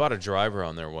 I bought a driver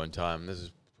on there one time. This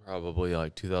is probably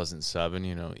like 2007,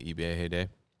 eBay heyday.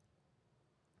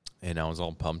 And I was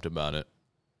all pumped about it.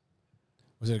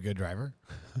 Was it a good driver?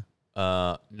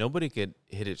 Nobody could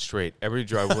hit it straight. Every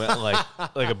drive went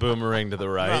like a boomerang to the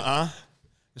right. Uh-uh.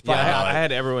 I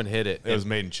had everyone hit it. It was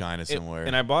made in China somewhere.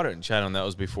 And I bought it in China, and that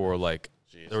was before like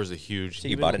there was a huge. So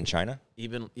you bought it in China?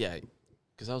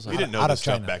 Because I was we like, didn't know Out this of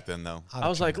stuff China. back then, though. I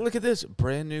was like, look at this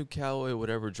brand new Callaway,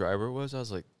 whatever driver it was. I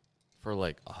was like, for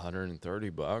like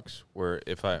 $130. Where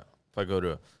if I go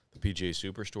to the PGA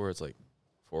Superstore, it's like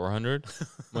 $400. I'm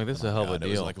like, this is a hell of a God, it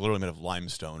was deal. like literally made of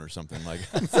limestone or something. Like,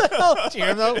 Did you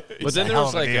hear him though? But then a there hell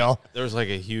was of a like deal. there was like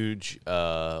a huge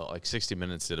like 60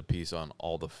 Minutes did a piece on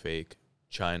all the fake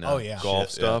China Oh, yeah. golf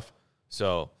Shit, yeah. stuff.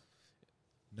 So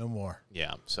No more.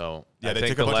 yeah, so yeah, I they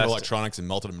think took a the bunch of last- electronics and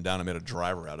melted them down and made a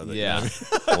driver out of it. Yeah,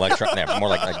 More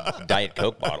like Diet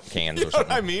Coke bottle cans or You know something.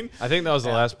 what I mean? I think that was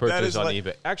the last purchase is on like-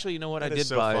 eBay. Actually, you know what? I that did is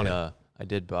so buy. funny. I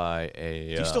did buy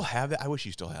a. Do you still have that? I wish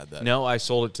you still had that. No, I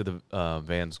sold it to the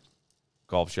Vans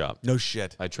golf shop. No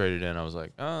shit. I traded in. I was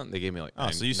like, they gave me like. Oh,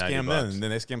 so you $90 scam them, and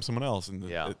then they scam someone else, and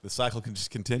Yeah. the cycle can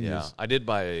just continues. Yeah, I did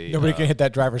buy a. Nobody can hit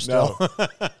that driver still.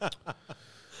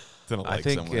 It's in a I lake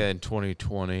think somewhere. in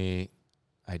 2020,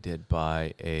 I did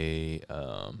buy a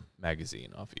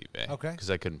magazine off eBay. Okay. Because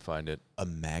I couldn't find it. A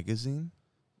magazine,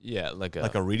 Yeah, like a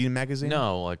like a reading magazine.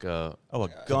 no, like a Oh, a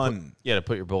gun. yeah to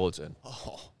put your bullets in.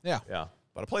 Oh, Yeah. Yeah,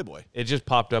 but a Playboy. it just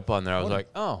popped up on there. I was like,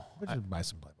 oh, We should buy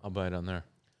some Playboy. I'll buy it on there.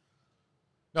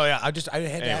 No, yeah. I had to ask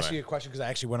Anyway. you a question because I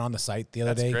actually went on the site the other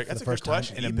That's day great. for That's the a good first time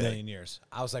question. in a eBay. million years.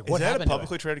 I was like, Is what that a happened to it?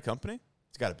 publicly traded company?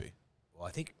 It's got to be Well,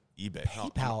 I think eBay.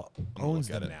 PayPal gonna owns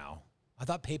look at them it. now. I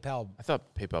thought PayPal. I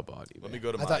thought PayPal bought eBay. Let me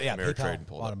go to I my thought Ameritrade PayPal and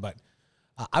pull bought it them, up.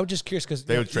 but I was just curious because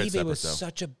They would trade eBay separate, was though.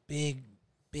 such a big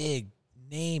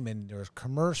name, and there was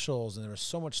commercials, and there was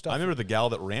so much stuff. I remember the gal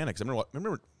that ran it. 'Cause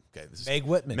remember. Okay, this is Meg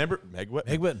Whitman. Remember Meg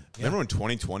Whitman? Meg Whitman, yeah. Remember when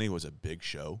 2020 was a big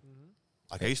show?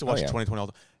 Like I used to watch yeah. 2020 all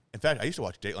the. In fact, I used to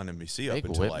watch Dateline NBC up Meg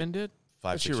until Whitman like did. I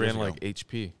 5-6 thought she years ran ago. like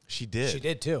HP. She did. She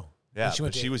did too. Yeah, And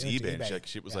but she was went to eBay. And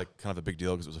she was Yeah. like kind of a big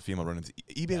deal because it was a female running.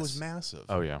 eBay was massive.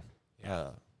 Oh yeah.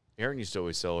 Yeah. Aaron used to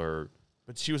always sell her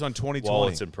But she was on 2020.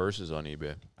 Wallets and purses on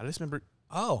eBay. I just remember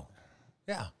Oh,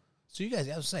 yeah. So you guys,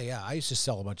 I was say, yeah, I used to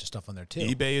sell a bunch of stuff on there too.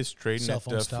 eBay is trading Cell at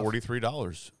phone stuff.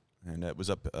 $43, and it was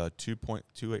up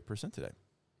 2.28% today.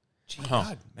 Gee,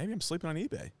 God. Maybe I'm sleeping on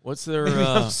eBay. What's their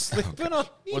I'm sleeping on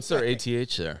what's their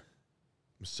ATH there?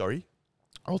 I'm sorry.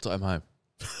 All time high.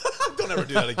 Don't ever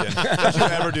do that again. Don't you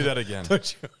ever do that again.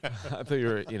 I thought you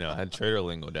were had trader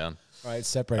lingo down. All right,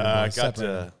 separate. I boys, got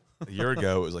separate. a year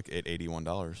ago. It was like $81.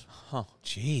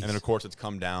 Jeez. And then of course it's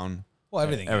come down. Well,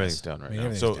 Everything's is. down right I mean, now.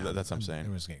 everything's So down. that's what I'm saying.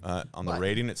 Everyone's getting- On the But-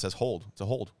 rating, it says hold. It's a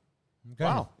hold. Okay.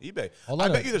 Wow, eBay. Hold I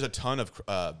on. bet you there's a ton of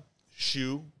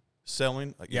shoe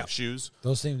selling, like Yeah. shoes,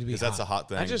 Those seem to be because that's a hot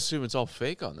thing. I just assume it's all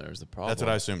fake on there. Is the problem? That's what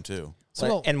I assume too.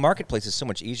 So, and marketplace is so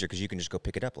much easier because you can just go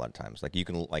pick it up a lot of times. Like you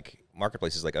can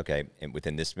marketplace is like, okay, and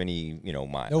within this many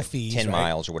miles, No like fees, 10 right?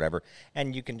 miles or whatever,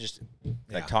 and you can just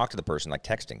Yeah. talk to the person like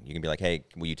texting. You can be like, hey,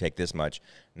 will you take this much?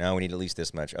 No, we need at least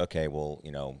this much. Okay, well,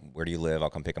 where do you live? I'll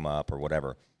come pick them up or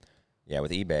whatever. Yeah,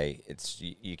 with eBay, it's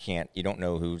you can't, you don't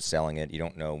know who's selling it. You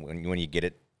don't know when you get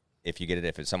it. If you get it,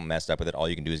 if it's something messed up with it, all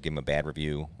you can do is give them a bad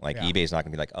review. Like Yeah. eBay's not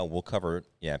going to be like, oh, we'll cover it.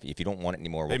 Yeah, if you don't want it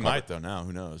anymore, They we'll cover might it. though now.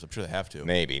 Who knows? I'm sure they have to.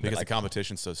 Maybe, but because like- the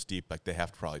competition's so steep. Like they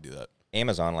have to probably do that.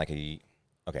 Amazon, okay,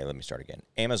 let me start again.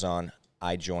 Amazon,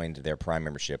 I joined their Prime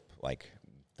membership like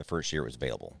the first year it was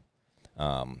available.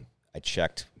 I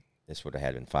checked. This would have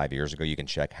had been 5 years ago. You can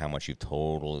check how much you've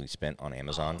totally spent on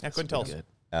Amazon. I couldn't tell. good.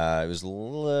 It was a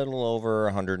little over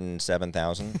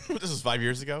 107,000 This was 5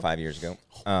 years ago. 5 years ago.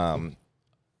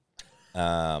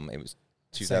 It was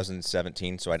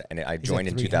 2017, so I joined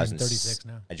in 336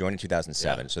 now. I joined in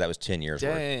 2007, so that was 10 years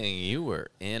worth. Dang, you were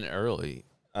in early.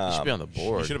 You should be on the You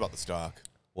board. should have bought the stock.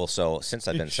 Well, so since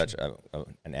I've been such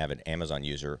an avid Amazon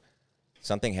user,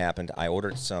 something happened. I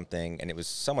ordered something, and it was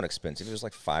somewhat expensive. It was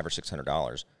like $500 or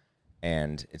 $600,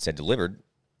 and it said delivered,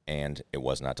 and it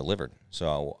was not delivered.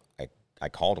 So I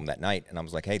called them that night, and I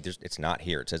was like, hey, it's not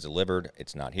here. It says delivered.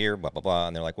 It's not here, blah, blah, blah.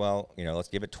 And they're like, well, let's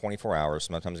give it 24 hours.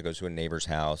 Sometimes it goes to a neighbor's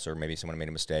house, or maybe someone made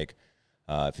a mistake.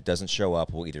 If it doesn't show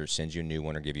up, we'll either send you a new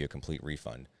one or give you a complete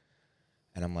refund.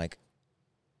 And I'm like,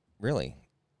 really?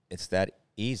 It's that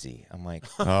easy? I'm like,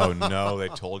 Oh no, they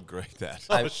told Greg that.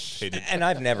 They did. and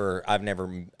I've never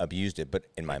abused it, but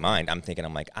in my mind, I'm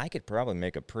like, I could probably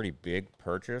make a pretty big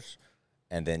purchase,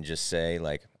 and then just say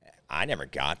like, I never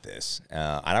got this.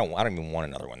 I don't even want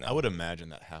another one though. I would imagine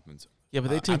that happens. Yeah, but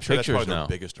they I'm take sure that's pictures probably now.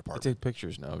 their biggest They department. take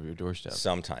pictures now of your doorstep.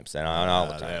 Sometimes, and not all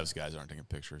the time. Those guys aren't taking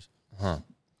pictures.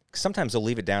 Sometimes they'll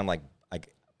leave it down like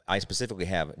I specifically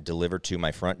have delivered to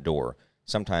my front door.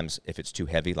 Sometimes if it's too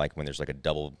heavy, like when there's like a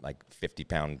double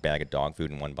 50-pound bag of dog food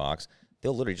in one box,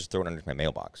 they'll literally just throw it under my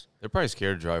mailbox. They're probably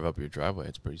scared to drive up your driveway.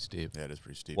 It's pretty steep. Yeah, it is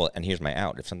pretty steep. Well, and here's my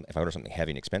out: if I order something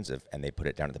heavy and expensive, and they put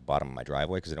it down at the bottom of my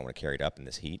driveway because they don't want to carry it up in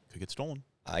this heat, could get stolen.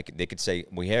 they could say,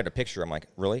 we had a picture. I'm like,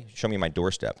 really? Show me my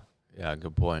doorstep. Yeah,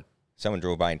 good point. Someone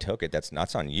drove by and took it. That's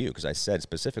not on you because I said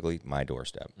specifically my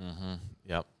doorstep.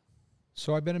 Yep.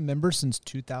 So I've been a member since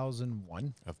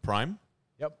 2001. Of Prime,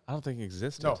 Yep. I don't think it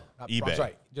existed. No, eBay. I'm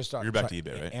sorry. Just You're back to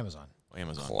eBay, right? Amazon.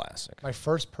 Amazon. Classic. My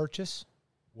first purchase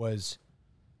was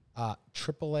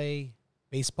AAA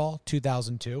baseball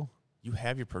 2002. You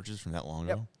have your purchase from that long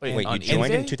ago? Wait, Wait, on you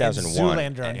joined in eBay? 2001,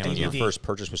 And Zoolander on and your DVD. first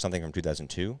purchase was something from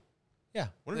 2002? Yeah.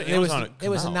 When did it was, Amazon it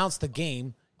was come out? announced the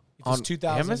game. It was On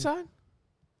 2000. Amazon?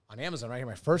 On Amazon right here.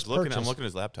 My first I'm purchase. looking at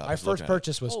his laptop. My Just first looking at it.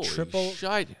 purchase was Holy triple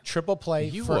shite. play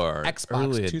You for are Xbox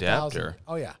early 2000. adapter.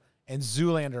 Oh yeah. And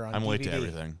Zoolander on I'm DVD. late to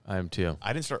everything. I am too.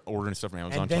 I didn't start ordering stuff from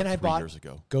Amazon And then until I 3 bought years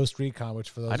ago. Ghost Recon, which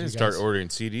for those I of you didn't start guys- ordering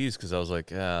CDs because I was like,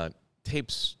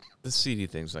 tapes, the CD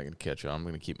thing's not going to catch on. I'm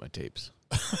going to keep my tapes.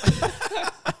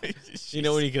 You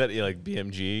know when you get like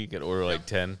BMG, you can order like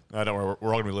 10. I don't worry.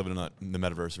 We're all going to be living in the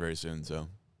metaverse very soon. So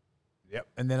Yep.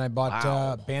 And then I bought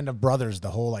Wow. Band of Brothers, the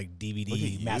whole like Look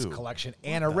DVD at mass you. collection,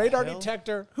 and a radar hell?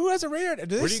 detector. Who has a radar? Do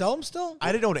they Where do you- sell them still?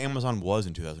 I didn't know what Amazon was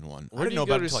in 2001. I Where didn't do know you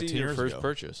go about to it until like see 10 your years first ago.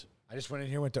 purchase? I just went in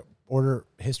here, went to order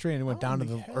history, and it went down to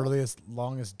the hell. earliest,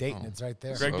 longest date, and it's right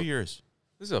there. Greg, do yours.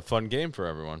 This is a fun game for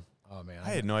everyone. Oh man,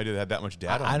 I had no idea they had that much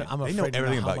data on you. I'm They afraid know to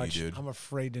everything know how about much, you, dude. I'm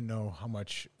afraid to know how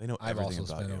much They know I've everything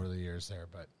also about spent you. over the years there,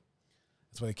 but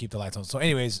that's why they keep the lights on. So,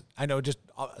 anyways, I know just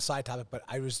a side topic, but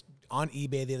I was on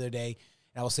eBay the other day,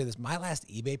 and I will say this: my last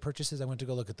eBay purchases, I went to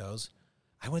go look at those.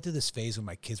 I went through this phase when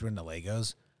my kids were into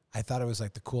Legos. I thought it was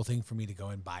like the cool thing for me to go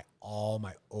and buy all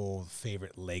my old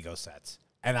favorite Lego sets.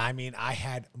 And I mean, I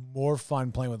had more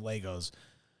fun playing with Legos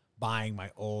buying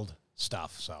my old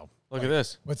stuff. So, Look at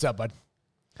this. what's up, bud?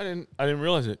 I didn't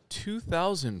realize it.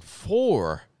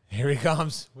 2004, Here he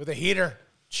comes with a heater.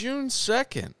 June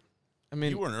 2nd. I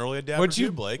mean, You were an early adapter What'd you,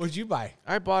 too, Blake. what'd you buy?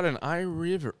 I bought an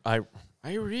iRiver.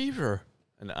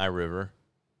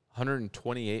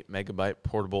 128 megabyte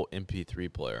portable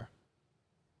MP3 player.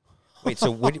 Wait,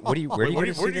 so where do you Where see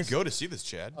did you this? go to see this,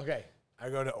 Chad? Okay, I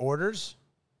go to orders.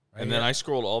 Right And then here. I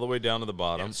scrolled all the way down to the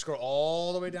bottom. Scroll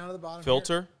all the way down to the bottom.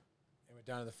 Filter. Here. And went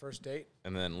down to the first date.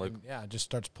 And then look. And yeah, it just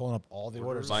starts pulling up all the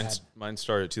orders. I Mine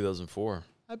started at 2004.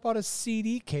 bought a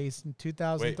CD case in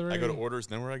 2003. Wait, I go to orders,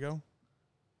 then where I go?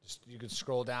 Just, you could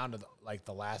scroll down to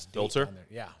the last date Filter? down there.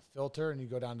 Yeah, filter, and you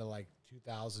go down to like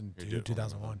 2002, Here, do it.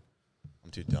 2001.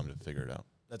 I'm too dumb to figure it out.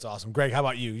 That's awesome. Greg, how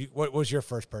about you? What was your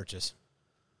first purchase?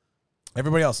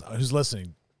 Everybody else who's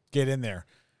listening, get in there.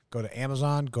 Go to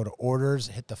Amazon, go to orders,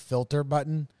 hit the filter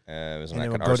button. It was And like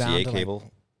it an would go down RCA to, like, cable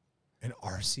An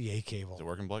RCA cable. Is it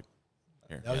working, Blake?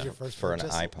 Here. That was your first for an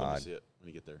purchase? Let me iPod, see it when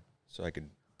you get there. so I could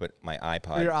put my For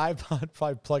iPod. your iPod,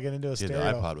 probably plug it into a Dude, the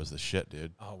stereo. iPod was the shit,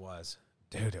 dude. Oh, it was.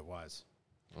 Dude, it was.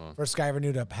 Wow. First guy I ever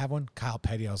knew to have one, Kyle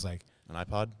Petty. I was like, An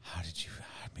iPod? how did you?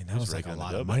 I mean, that He's was like a raking in the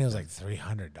lot dough of money. It back was like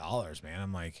 $300, man.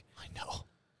 I'm like, I know.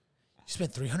 you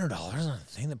spent $300 on a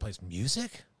thing that plays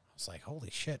music? I was like, holy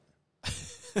shit.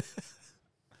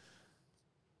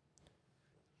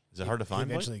 Is it hard to He find?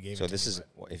 Blake? eventually gave So it to this me, is,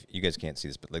 well, if you guys can't see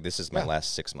this, but like this is my Yeah.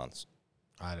 last 6 months.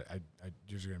 I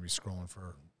usually going to be scrolling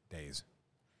for days.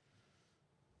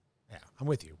 Yeah, I'm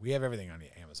with you. We have everything on the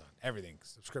Amazon. Everything.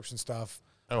 Subscription stuff.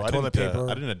 Oh, my I toilet didn't. paper,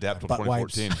 I didn't adapt my till butt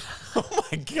wipes. 2014. Oh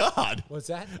my god! What's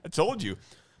that? I told you.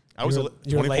 I was You're late.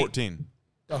 2014.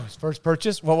 Oh, his first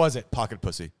purchase? What was it? Pocket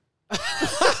pussy. A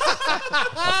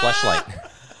fleshlight.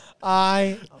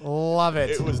 I love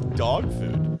it. It was dog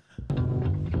food.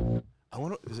 I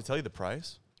wonder. Does it tell you the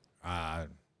price? Uh,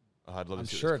 Oh, I'd love I'm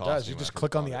to see sure what it this does. cost You me just when I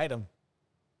click first on the bought it. item.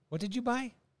 What did you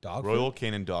buy? Dog Royal food?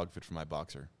 Canin dog food for my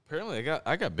boxer. Apparently,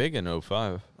 I got big in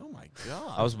 05. Oh my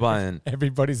god! I was buying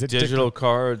Everybody's addicted. digital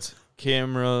cards,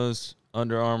 cameras,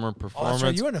 Under Armour Oh, performance. that's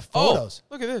right. You were into Oh, photos.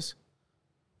 look at this,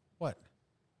 What?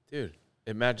 dude!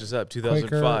 It matches up. Quaker,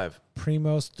 2005.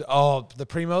 Primos. Oh, the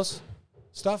Primos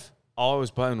stuff? All I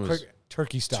was buying was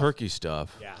Turkey stuff. turkey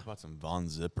stuff. Yeah. I bought some Von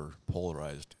Zipper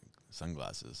polarized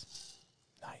sunglasses.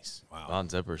 Nice. Wow. Von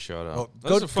Zipper showed up. Well,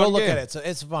 That's go a fun look game. at it.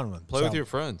 It's a fun one. Play So, with your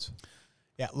friends.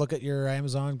 Yeah, look at your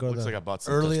Amazon. Go Looks to the like I bought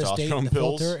some earliest date in testosterone the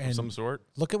pills filter of and some sort.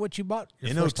 look at what you bought.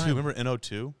 Your NO2. first time. Remember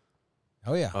NO2?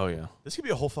 Oh, yeah. Oh yeah. This could be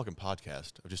a whole fucking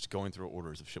podcast of just going through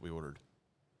orders of shit we ordered.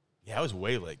 Yeah, I was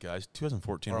way late, guys.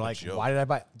 2014. Or what a like, joke. why did I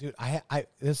buy? Dude, I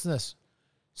listen to this.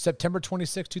 September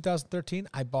 26, 2013,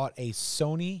 I bought a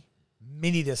Sony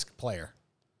mini disc player.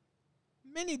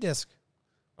 Mini disc.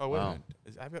 Oh, wait a Wow.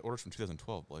 minute. I've got orders from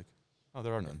 2012, Blake. Oh,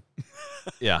 there are none.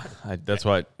 Yeah, that's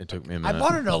why it took me a minute. I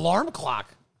bought an alarm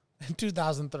clock in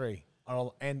 2003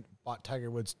 and bought Tiger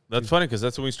Woods. That's funny because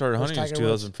that's when we started Where's hunting. It was Tiger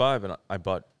Woods? 2005, and I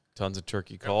bought tons of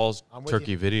turkey calls, I'm with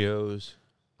turkey videos,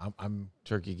 I'm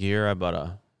turkey gear. I bought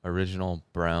a original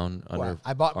brown Under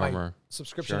I bought my Armour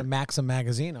subscription shirt. to Maxim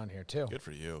magazine on here too. Good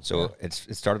for you. So it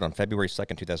started on February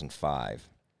 2nd, 2005.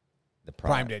 The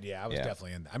Prime did, yeah. I was Yeah.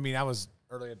 definitely in. I mean, I was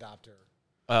early adopter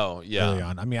Oh yeah, early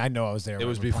on. I mean, I know I was there. it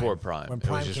was when before Prime. When It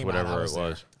Prime was just came out, whatever I it was there.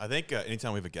 was. I think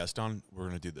anytime we have a guest on, we're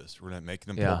going to do this. We're going to make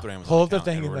them Yeah. pull up their Amazon Pull up their account,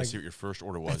 thing and and we're going like- to see what your first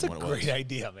order was That's a and when it great was.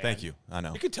 idea, man. Thank you. I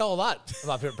know. You could tell a lot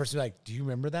about a person. Like, do you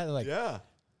remember that? They're like, Yeah.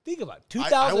 think about it.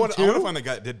 I want 2002. to find the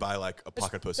guy that did buy like a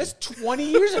pocket pussy. That's 20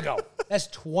 years ago. That's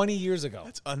 20 years ago.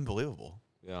 That's unbelievable.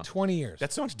 Yeah, 20 years.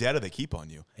 That's so much data they keep on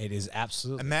you. It is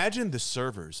absolutely. Imagine the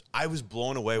servers. I was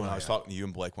blown away when I was talking to you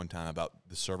and Blake one time about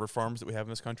the server farms that we have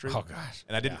in this country. Oh, gosh.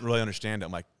 And I didn't really understand it.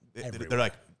 I'm like, Everywhere. they're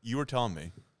like, you were telling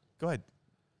me. Go ahead.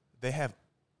 They have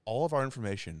all of our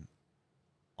information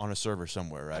on a server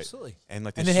somewhere, right? Absolutely. And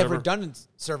like And this they have server, redundant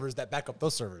servers that back up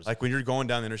those servers. like when you're going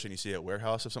down the interstate and you see a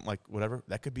warehouse of something like whatever,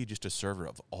 that could be just a server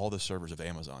of all the servers of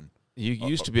Amazon. you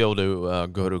used to be able to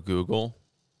go to Google,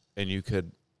 and you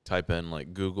could type in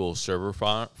like Google server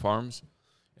farms,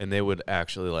 and they would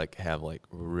actually like have like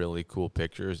really cool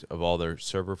pictures of all their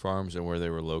server farms and where they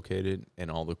were located,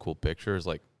 and all the cool pictures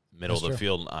like middle That's of the true.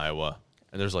 field in Iowa,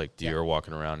 and there's like deer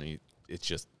walking around, and it's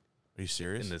just Are you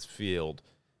serious? in this field,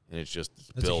 and it's just this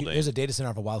There's building there's a data center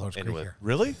off of Wild Horse and Creek with here.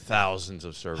 Really? thousands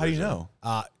of servers. How do you in it. know?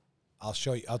 I'll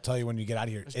show you. I'll tell you when you get out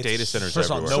of here. It's data centers first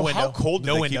of all, everywhere. no So window. how cold do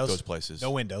no they keep windows. those places?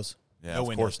 No windows. Yeah, no of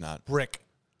windows. course not. Brick,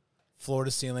 floor to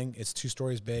ceiling. It's 2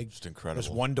 stories big. Just incredible.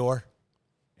 There's one door,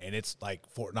 and it's like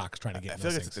Fort Knox trying to get. I in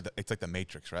feel those like things. it's like the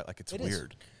Matrix, right? Like it's It is.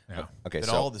 weird. Yeah. Okay, That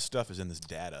so all this stuff is in this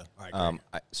data. All right.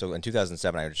 Great. so in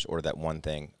 2007, I just ordered that one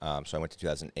thing. So I went to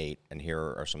 2008, and here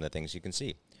are some of the things you can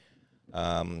see.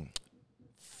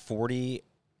 40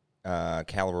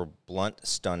 caliber blunt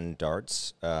stun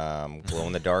darts, glow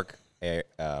in the dark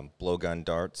blowgun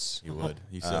darts. You would.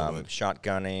 You so would.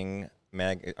 Shotgunning,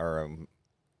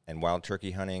 and wild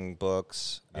turkey hunting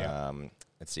books. Yeah.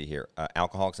 let's see here.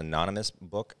 Alcoholics Anonymous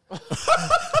book.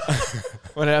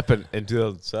 What happened in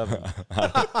 2007?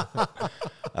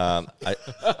 A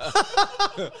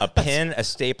pen, a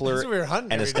stapler, That's what we were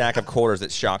hunting and a every stack of quarters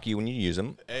that shock you when you use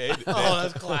them. Oh,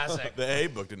 that's classic. The A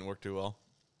book didn't work too well.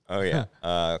 Oh, yeah.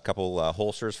 A couple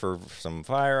holsters for some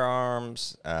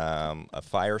firearms, a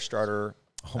fire starter.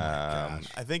 Oh, my gosh.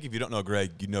 I think if you don't know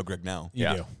Greg, you know Greg now. You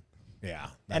Yeah. do. Yeah.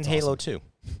 And that's Halo awesome.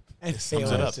 2. And sums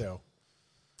Halo it up. 2. Well,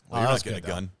 Oh, you're that's not getting a good,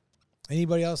 though. gun.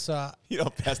 Anybody else? You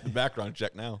don't pass the background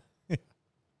check now.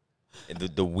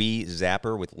 The Wii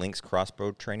Zapper with Link's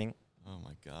crossbow training. Oh,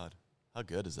 my God. How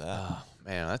good is that? Oh,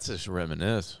 man, that's just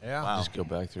reminisce. Yeah. Wow. Just go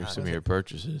back through some of was your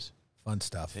purchases. Fun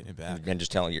stuff. Take me back. And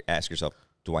just ask yourself,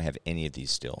 do I have any of these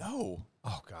still? No.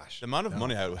 Oh, gosh. The amount of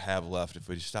money I would have left if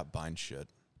we just stopped buying shit.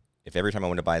 If every time I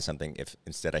wanted to buy something, if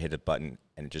instead I hit a button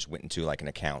and it just went into like an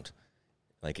account,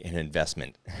 like an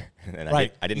investment, and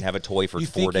Right. I didn't have a toy for You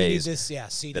 4 think you need days this,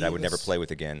 CD, that I would never let's- play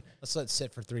with again. Let's let it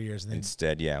sit for 3 years and then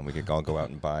Instead, yeah, we could all go out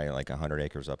and buy like 100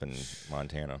 acres up in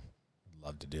Montana.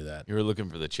 love to do that. You were looking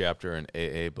for the chapter in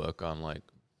AA book on like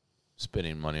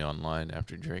spending money online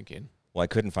after drinking. Well, I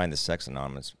couldn't find the Sex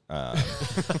Anonymous.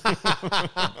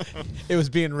 It was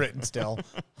being written still.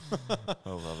 I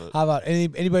love it. How about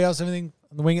anybody else? Anything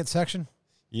on the Wing It section?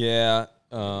 Yeah.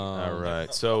 All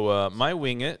right. So my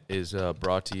Wing It is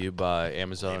brought to you by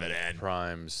Amazon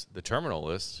Prime's The Terminal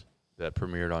List that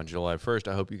premiered on July 1st.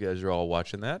 I hope you guys are all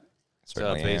watching that. It's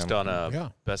Certainly based am. on a Yeah.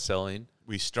 best-selling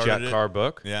We started Jack it. Carr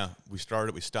book. Yeah, we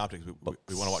started. We stopped it. We want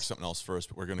to watch something else first,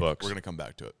 but we're gonna come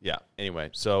back to it. Yeah. Anyway,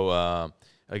 so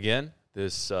again,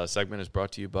 this segment is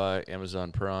brought to you by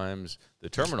Amazon Prime's The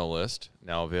Terminal List,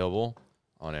 now available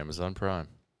on Amazon Prime.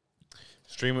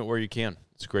 Stream it where you can.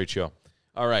 It's a great show.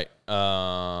 All right.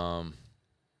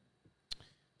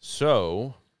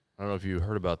 So I don't know if you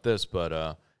heard about this,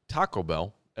 but Taco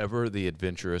Bell, ever the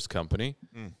adventurous company,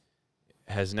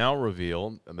 has now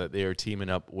revealed that they are teaming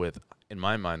up with, in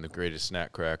my mind, the greatest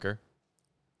snack cracker,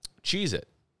 Cheez-It,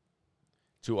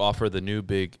 to offer the new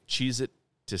big Cheez-It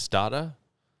Tostada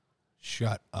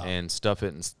Shut up. and stuff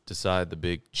it inside the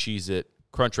big Cheez-It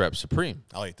Crunchwrap Supreme.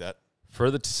 I'll eat that.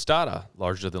 For the tostada,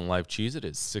 larger than life Cheez-It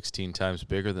is 16 times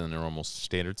bigger than their normal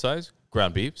standard size.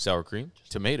 Ground beef, sour cream,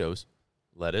 tomatoes,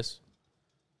 lettuce,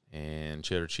 and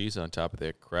cheddar cheese on top of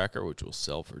that cracker, which will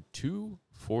sell for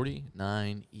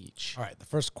 $2.49 each. All right. The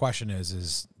first question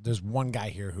is there's one guy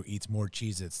here who eats more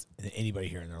Cheez-Its than anybody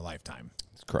here in their lifetime.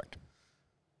 That's correct.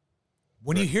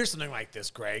 When you hear something like this,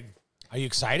 Greg, are you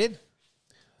excited?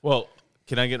 Well,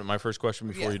 can I get to my first question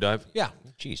before you dive? Yeah.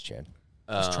 Jeez, Chad.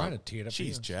 Just trying to tee it up.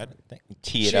 Jeez, Chad.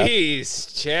 Tee it up.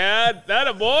 Jeez, Chad, that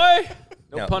a boy?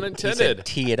 No pun He intended. said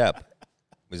tee it up.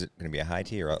 Was it going to be a high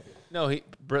tee or a No,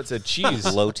 Brett said cheese.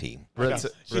 low tee? Brett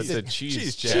said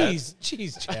cheese. Cheese, Chad.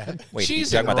 Cheese, Chad. Wait, you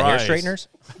Cheese talking and about the hair rice. straighers?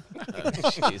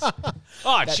 Jeez.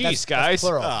 Oh, jeez, guys. That's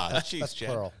plural. Cheese, That's Chad.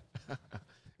 plural.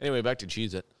 Anyway, back to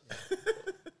Cheez-It.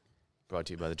 Brought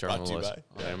to you by the Terminal Brought to you List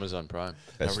on Amazon Prime.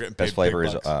 Best, we're getting best paid flavor big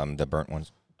is bucks. the burnt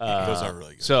ones. Those are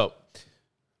really good. So,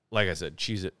 like I said,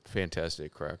 Cheez-It,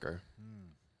 fantastic cracker.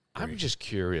 I'm just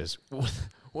curious,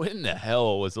 when the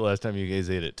hell was the last time you guys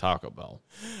ate at Taco Bell?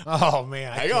 Oh,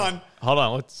 man. Hang on. Hold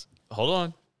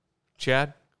on.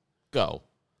 Chad, go.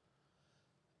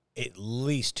 At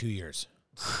least 2 years.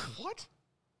 What?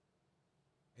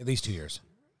 At least 2 years.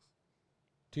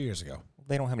 2 years ago.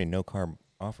 They don't have any no carb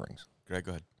offerings. Greg,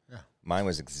 go ahead. Mine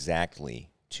was exactly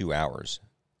 2 hours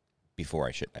before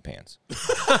I shit my pants.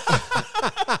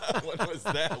 What was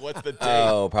that? What's the date?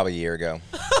 Oh, probably a year ago.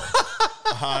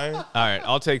 Hi. All right,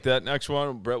 I'll take that. Next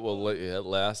one, Brett will let you at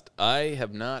last. I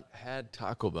have not had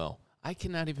Taco Bell. I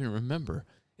cannot even remember.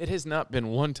 It has not been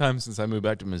one time since I moved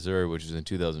back to Missouri, which was in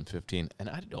 2015, and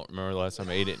I don't remember the last time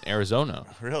I ate it in Arizona.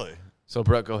 Really? So,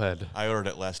 Brett, go ahead. I ordered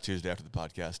it last Tuesday after the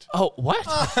podcast. Oh, what?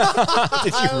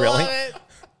 Did you really?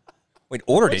 Wait,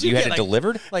 ordered it? you You had get, it like-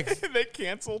 delivered? Like, They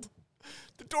canceled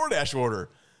the DoorDash order.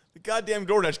 The goddamn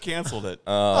DoorDash canceled it.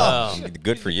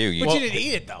 Good for you. but you didn't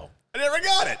eat it, though. I never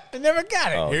got it. I never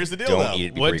got it. Oh, Here's the deal, Don't though. eat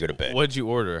it before you go to bed. What'd you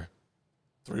order?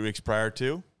 3 weeks prior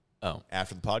to, Oh.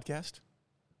 after the podcast,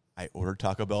 I ordered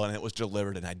Taco Bell and it was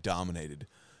delivered and I dominated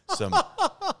some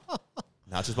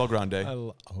Nachos Bel Grande,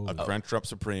 a Crunchwrap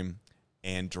Supreme,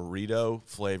 and Dorito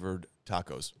flavored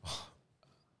tacos.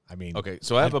 I mean, Okay,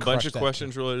 so I have I'd a bunch crush of that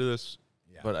questions related to this,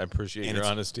 but I appreciate And your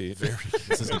it's honesty.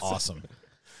 this is awesome.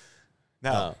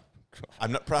 Now,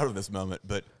 I'm not proud of this moment,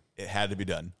 but it had to be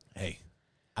done. Hey,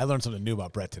 I learned something new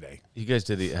about Brett today. You guys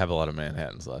did have a lot of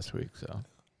Manhattans last week, so.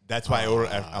 That's why I ordered.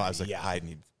 I was like, yeah. I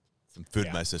need some food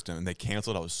in my system, and they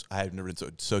canceled. I have never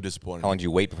been so disappointed. How long did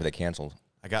you wait before they canceled?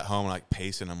 I got home and like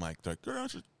pacing. I'm like, they're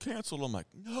like, it's canceled. I'm like,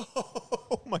 no.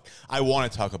 I'm like, I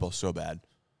want a Taco Bell so bad.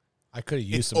 I could have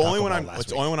used It's some only Taco when Bell I'm. last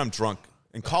It's week. only when I'm drunk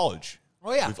in college.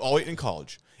 Oh, yeah. We've all eaten in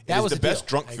college. That It was is the the best deal.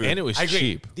 drunk food. And it was I agree.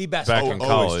 cheap. The best. Back Oh, in always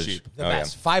college. cheap. The Oh, yeah.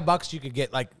 best. $5 you could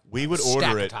get like We would a stack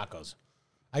order of it. tacos.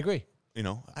 I agree. You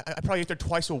know, I probably ate there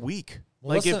twice a week.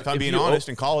 Like if I'm being you honest,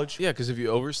 in college. Yeah, because if you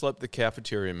overslept the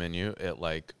cafeteria menu at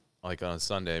like on a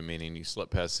Sunday, meaning you slept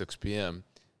past 6 p.m.,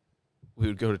 we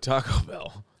would go to Taco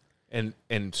Bell and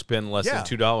spend less Yeah.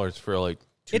 than $2 for like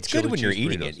two It's good chili when you're cheese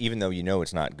eating burritos. it, even though you know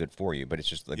it's not good for you. But it's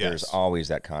just like there's Yes. always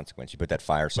that consequence. You put that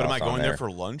fire But sauce am I on going there there for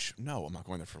lunch? No, I'm not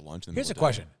going there for lunch. In the Here's a middle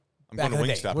of the question. day. I'm Back going in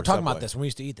to the day, Wingstop. we're or talking about Subway. this when we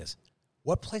used to eat this.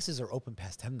 What places are open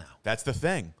past 10 now? That's the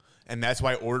thing, and that's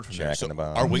why I ordered from there. Jack So in the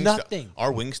Box. Nothing.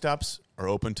 Our Wingstops are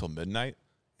open till midnight,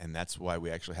 and that's why we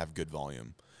actually have good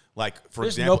volume. Like for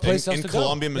There's example, no place else in to go.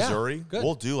 Columbia, Yeah, Missouri, good.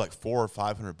 we'll do like $400 or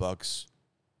 $500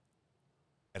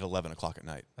 at 11 o'clock at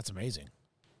night. That's amazing.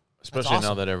 Especially awesome.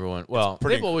 now that everyone, well,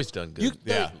 pretty- they've always done good.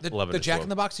 Yeah. The 11 the to Jack 12. in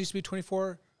the Box used to be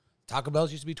 24. Taco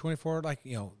Bell's used to be 24. Like,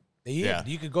 Yeah.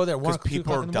 you could go there 1 Because o'clock, 2 people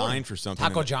o'clock are in the morning. dying for something.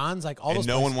 Taco and- John's, like all and those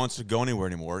no places. one wants to go anywhere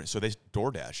anymore, so they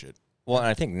DoorDash it. Well, and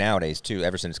I think nowadays too,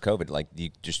 ever since COVID, like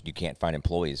you can't find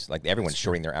employees. Like everyone's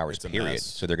shorting their hours. It's a Period. mess.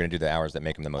 So they're going to do the hours that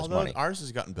make them the most Although money. ours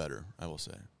has gotten better, I will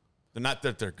say. They're not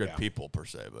that they're good Yeah. people per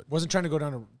se, but Wasn't trying to go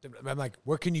down to. I'm like,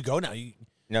 where can you go now?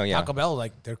 No, yeah. Taco Bell,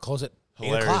 like they're closed at 8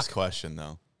 hilarious o'clock. question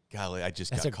though. Golly, I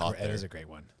just That's got caught that there. is a great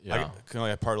one. Yeah. Can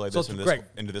I parlay So, this Greg-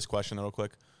 into this question real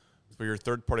quick? For your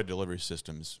third-party delivery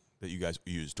systems that you guys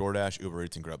use, DoorDash, Uber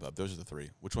Eats, and Grubhub, those are the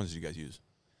three. Which ones do you guys use?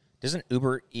 Doesn't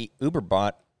Uber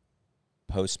bought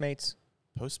Postmates?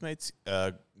 Postmates?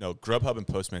 No, Grubhub and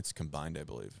Postmates combined, I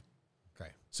believe.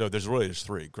 Okay. So there's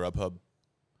three: Grubhub,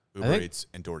 Uber think- Eats,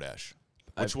 and DoorDash.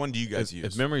 Which one do you guys use?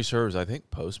 If memory serves, I think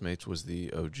Postmates was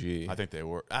the OG. I think they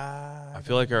were. I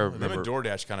feel like I them remember. and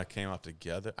DoorDash kind of came out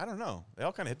together. I don't know. They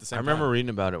all kind of hit the same I remember time. reading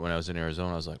about it when I was in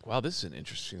Arizona. I was like, "Wow, this is an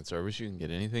interesting service. You can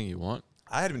get anything you want."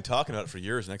 I had been talking about it for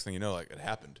years. Next thing you know, like it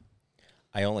happened.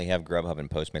 I only have Grubhub and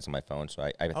Postmates on my phone, so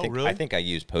I think really? I think I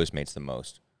use Postmates the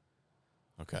most.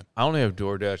 Okay. I only have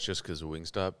DoorDash just because of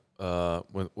Wingstop.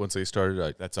 Once they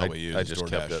started, That's all we use. I is just DoorDash.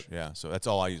 kept it. Yeah, so that's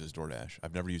all I use is DoorDash.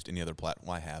 I've never used any other platform.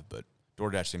 Well, I have, but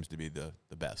DoorDash seems to be the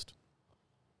best.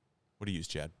 What do you use,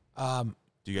 Chad? Do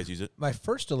you guys use it? My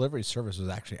first delivery service was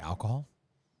actually alcohol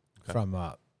from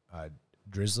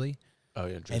Drizzly, Oh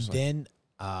yeah, and Drizzly. then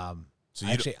So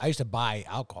I used to buy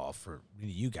alcohol for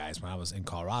you guys when I was in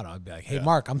Colorado. I'd be like, "Hey,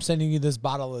 Mark, I'm sending you this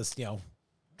bottle of this,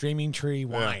 Dreaming Tree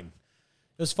wine."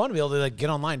 It was fun to be able to like get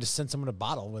online, just send someone a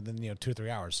bottle within 2 or 3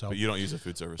 hours. So, But you don't use a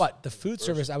food service. but the food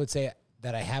service I would say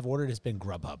that I have ordered has been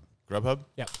Grubhub. Grubhub?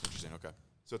 Yeah. Interesting. Okay.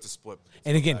 So it's a split.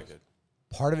 And again, packet.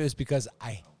 part of it is because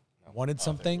I wanted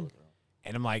something,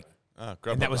 and I'm like,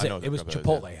 Grubhub. and that was I it. know what It was Grubhub is, yeah.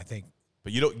 Chipotle, I think.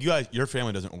 But you guys, your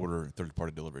family doesn't order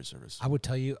third-party delivery service. I would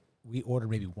tell you, we order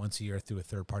maybe once a year through a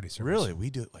third-party service. Really? We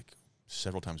do it like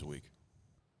several times a week.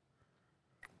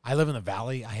 I live in the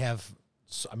valley. I don't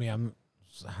know.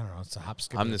 It's a hop,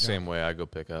 skip. I'm and the a jump. same way. I go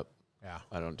pick up. Yeah.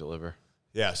 I don't deliver.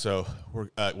 Yeah, so we're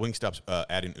Wingstop's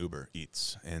adding Uber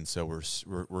Eats, and so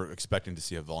we're expecting to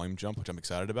see a volume jump, which I'm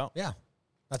excited about. Yeah.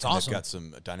 That's And awesome. They've got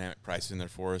some dynamic pricing there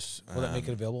for us. Will that make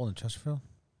it available in Chesterfield?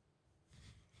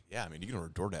 Yeah, I mean you can order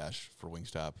DoorDash for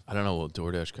Wingstop. I don't know. Will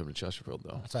DoorDash come to Chesterfield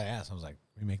though? That's what I asked. I was like,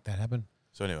 we make that happen?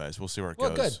 So, anyways, we'll see where it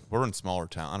Well, goes. good. We're in smaller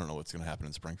town. I don't know what's going to happen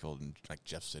in Springfield and like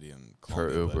Jeff City and For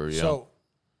Columbia, Uber, but, yeah. So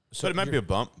but it might be a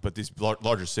bump. But these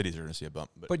larger cities are going to see a bump.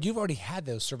 But you've already had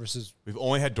those services, We've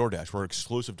only had DoorDash. We're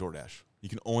exclusive DoorDash. You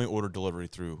can only order delivery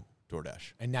through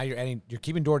DoorDash. and now you're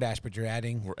keeping DoorDash, but you're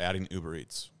adding. We're adding Uber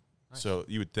Eats. So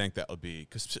you would think that would be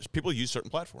because people use certain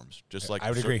platforms. Just like I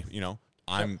would agree.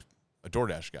 I'm a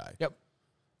DoorDash guy. Yep.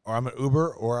 Or I'm an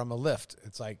Uber, or I'm a Lyft.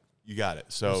 It's like You got it.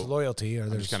 there's So loyalty, or I'm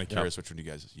there's just kind of curious which one you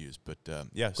guys use. But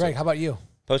yeah, Greg, how about you?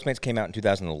 Postmates came out in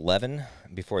 2011.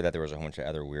 Before that, there was a whole bunch of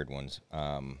other weird ones.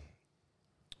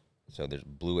 So there's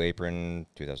Blue Apron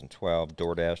 2012,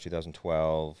 DoorDash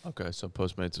 2012, Okay, so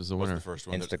Postmates is the what's winner. the first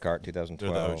one? Instacart They're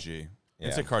 2012. the OG. Yeah.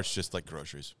 Instacart's just like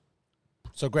groceries.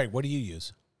 So, Greg, what do you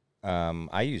use?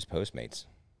 I use Postmates.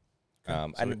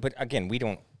 But again, we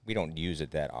don't use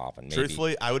it that often. Maybe.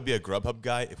 Truthfully, I would be a Grubhub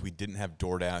guy if we didn't have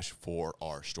DoorDash for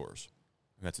our stores.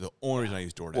 And that's the only reason I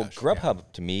use DoorDash. Well,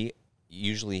 Grubhub to me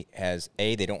usually has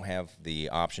they don't have the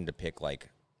option to pick like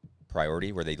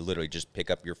priority where they literally just pick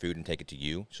up your food and take it to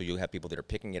you. So you'll have people that are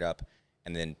picking it up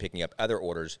and then picking up other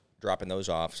orders, dropping those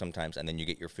off sometimes, and then you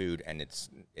get your food and it's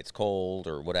cold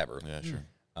or whatever. Yeah, sure.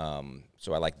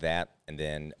 So I like that. And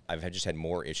then I've just had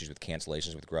more issues with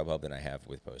cancellations with Grubhub than I have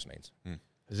with Postmates.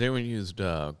 Has anyone used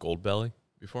Gold Belly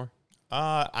before?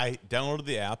 I downloaded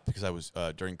the app because I was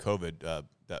during COVID.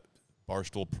 That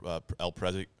Barstool El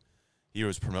Prezi, he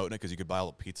was promoting it because you could buy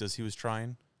all the pizzas he was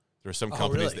trying. There are some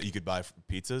companies really? that you could buy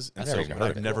pizzas, and I've never so even heard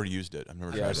I've of it. never used it. I've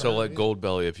never Yeah, tried so it. like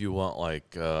Goldbelly, if you want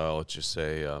like let's just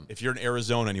say If you're in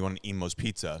Arizona and you want an Emo's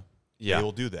pizza, Yeah. they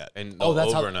will do that. and Oh,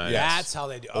 that's overnight. how. That's how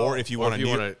they do. Or if you Or want if a you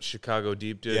new, want a Chicago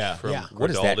deep dish Yeah. from Yeah. What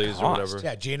does that Ridaldi's or cost? whatever.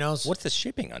 yeah, Geno's. What's the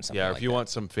shipping on something Yeah, like if you that? want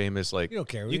some famous like You don't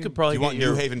care. you You could can- probably you want get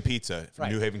your New Haven pizza from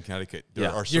Right. New Haven, Connecticut. There Yeah.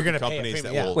 are You're certain gonna pay a companies that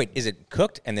premium, yeah. will. Wait, is it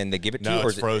cooked and then they give it to No, you? Or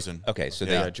it's is it frozen. Okay, so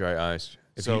Yeah. yeah, dry ice.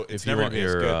 So if it's you never want gonna be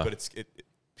as your good, but it's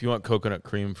if you want coconut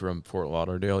cream from Fort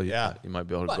Lauderdale, Yeah. you might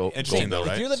be able to But go. interesting go though,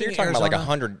 right? If you're So living you're in talking about like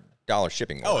Arizona, $100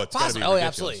 shipping. Oh, it's gotta be possibly. Oh, ridiculous.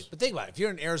 absolutely. But think about it. If you're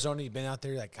in Arizona, you've been out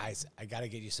there, you're like, guys, I got to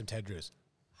get you some Ted Drews.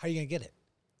 How are you going to get it?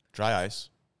 Dry ice,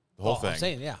 the whole Oh, thing. I'm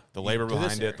saying, yeah. The You labor do this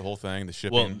behind here. it, the whole thing, the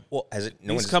shipping. Well, Well, has it?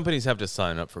 No these one's. companies have to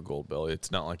sign up for Goldbelly.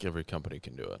 It's not like every company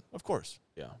can do it. Of course.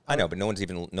 Yeah. I know, but no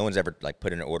one's ever like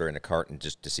put in an order in a cart and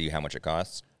just to see how much it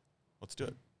costs. Let's do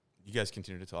it. You guys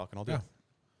continue to talk, and I'll do it.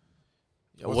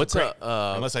 Yeah, what's a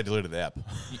Unless I deleted the app.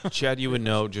 Chad? You would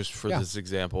know just for Yeah. this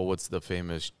example. What's the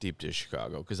famous deep dish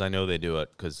Chicago? Because I know they do it.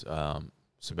 Because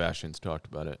Sebastian's talked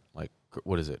about it. Like,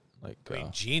 what is it? Like I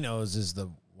mean, Geno's is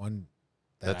the one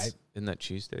that that's isn't that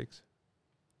cheesesteaks?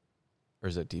 Or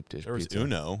is that deep dish There was pizza?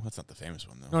 Uno. That's not the famous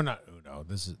one though. No, not Uno.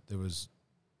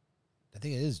 I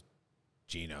think it is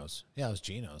Geno's. Yeah, it was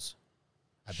Geno's.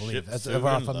 I believe Ship that's food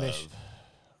our and foundation. love.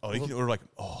 Oh, you can order like,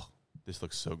 this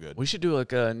looks so good. We should do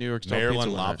like a New York style Maryland pizza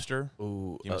one night. lobster.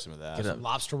 Ooh, Give me some of that. get a-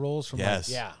 Lobster rolls from Yes.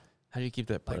 like, yeah, How do you keep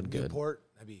that bread like good? Newport.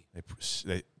 That'd be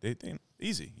They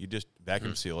easy. You just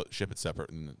vacuum seal it, ship it separate,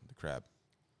 and the crab.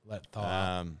 let thaw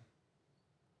out.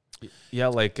 Yeah,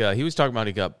 like he was talking about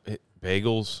he got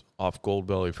bagels off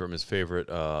Goldbelly from his favorite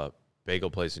bagel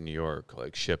place in New York,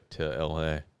 like shipped to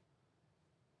L.A.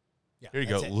 Yeah, Here you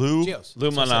that's go. it. Lou- Geo's.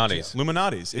 Luminati's. So I said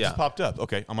Illuminati's. It Yeah. just popped up.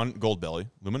 Okay, I'm on Goldbelly.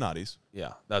 Illuminati's.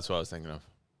 Yeah, that's what I was thinking of.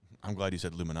 I'm glad you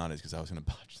said Illuminati's because I was going to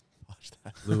botch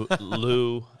that.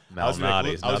 Lou I was gonna be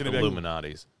like- Malnati's, I was not the gonna be like-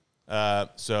 Illuminati's.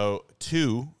 So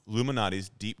 2 Illuminati's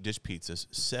deep dish pizzas,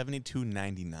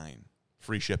 $72.99,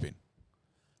 free shipping.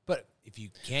 But if you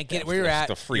can't get it where the- you're at,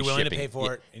 the free you're willing shipping. to pay for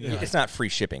Yeah. it. And you're It's not free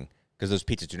shipping because those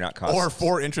pizzas do not cost. Or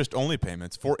 4 interest only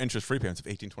payments, 4 interest free payments of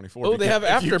 $18.24. Oh, they have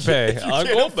Afterpay on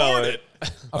Goldbelly.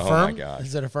 a my firm. gosh.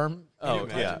 Is it a firm? Oh,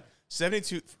 yeah.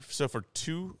 72. So for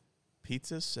 2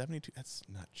 pizzas, 72. That's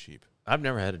not cheap. I've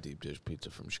never had a deep dish pizza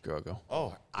from Chicago.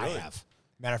 Oh, I really? have.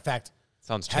 Matter of fact,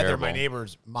 Sounds Heather, terrible. my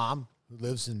neighbor's mom, who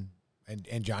lives in,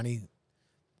 and Johnny,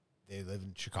 they live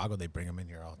in Chicago. They bring them in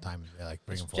here all the time. They like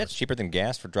bring them for That's us. cheaper than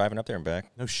gas for driving up there and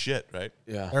back. No shit, right?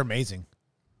 Yeah. They're amazing.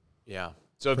 Yeah.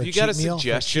 So For if a you got a cheap meal- for a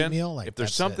cheap suggestion, meal, like, if there's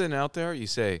that's something out there, you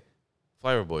say,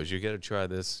 Flower Boys, you got to try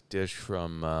this dish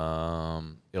from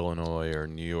Illinois or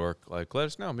New York. Like, let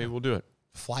us know. Maybe we'll do it.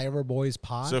 Flyover Boys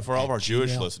Pod. So for all of at our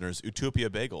Jewish Gmail. listeners, Utopia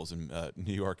Bagels in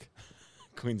New York,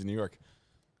 Queens, New York.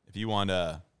 If you want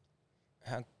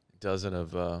Dozen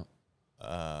of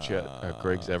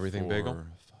Greg's Everything Bagel.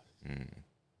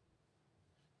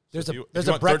 There's If a you there's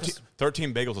a want breakfast.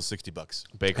 13 bagels is $60.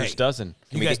 Baker's Hey. Dozen.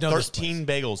 You we guys get know this 13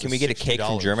 bagels. Can is we get a cake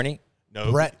from $60. Germany? No,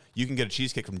 Brett. you can get a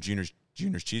cheesecake from Junior's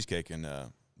Cheesecake in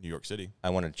New York City. I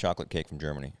wanted a chocolate cake from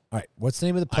Germany. All right. What's the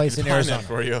name of the I place can in find that Arizona?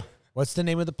 for you. What's the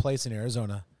name of the place in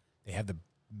Arizona? They have the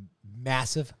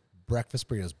massive breakfast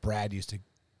burritos. Brad used to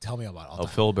tell me about all the Oh,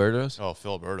 time. Filiberto's? Oh,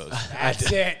 Philberto's. That's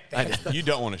it. That's You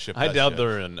don't want to ship I that doubt shit.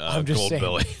 they're in I'm just saying.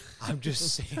 Goldbelly. I'm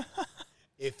just saying.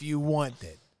 If you want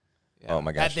it, Oh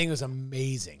my that gosh! thing was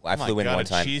amazing. I Oh my flew in God, one a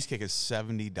time. cheesecake is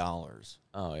 $70.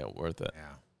 Oh, yeah, worth it. Yeah.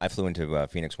 I flew into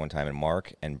Phoenix one time, and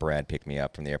Mark and Brad picked me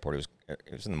up from the airport.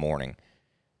 It was in the morning,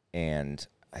 and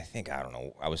I don't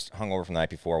know, I was hungover from the night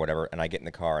before, or whatever. And I get in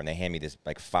the car, and they hand me this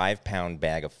like 5-pound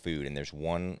bag of food, and there's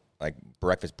one like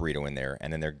breakfast burrito in there,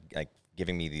 and then they're like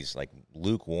giving me these like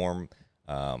lukewarm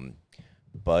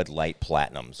Bud Light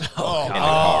Platinums in the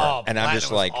car, and I'm just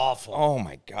Platinum was like, awful. oh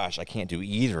my gosh, I can't do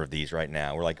either of these right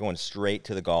now. We're like going straight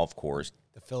to the golf course.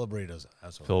 The Filiberto's.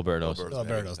 Filiberto's.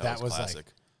 Filiberto's. That was classic. like,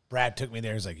 Brad took me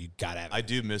there. He's like, you got to have it. I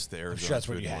do miss the Arizona sure that's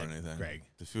what food you more had, than anything. Greg.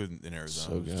 The food in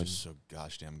Arizona So was good. just so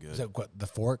gosh damn good. Is that what, the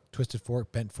fork, twisted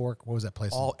fork, bent fork? What was that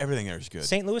place? Everything there is good.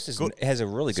 St. Louis has a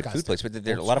really good food Scottsdale. place, but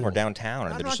a lot of them are downtown,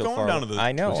 and I'm they're not just so going far. down to the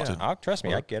I know. Twisted Trust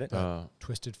me, I get it.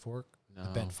 Twisted fork? The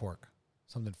bent fork.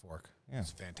 Something fork. Yeah.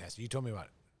 It's fantastic. You told me about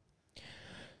it.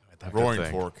 Roaring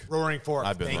thing. Fork. Roaring fork.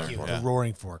 I've been Thank there, you. yeah. The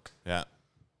roaring fork. Yeah,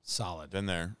 Solid. been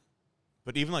there.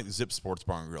 But even like Zip Sports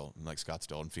Bar and Grill in like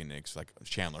Scottsdale and Phoenix, like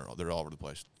Chandler, they're all over the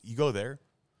place. You go there,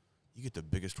 you get the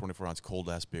biggest 24-ounce cold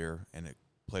ass beer and a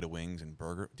plate of wings and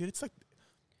burger. Dude, it's like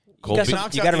Cold got beer- some-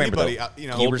 knocks you out got to remember anybody, though. you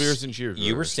know. Cold you were, beers and cheers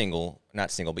You were burgers. single,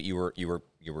 not single, but you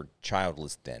were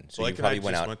childless then, so Blake you probably and I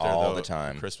went just out went there, all though, the for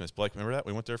time. Christmas. Blake, remember that?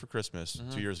 We went there for Christmas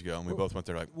 2 years ago, and we both went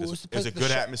there. Like, What was this, the it was a place-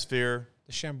 good the atmosphere.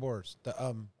 The Chambors, the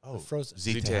frozen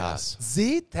Zitejas.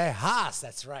 Zitejas.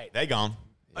 That's right. They gone.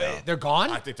 They're gone.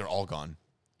 I think they're all gone.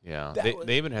 Yeah, That they, was-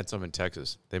 they even had some in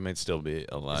Texas. They might still be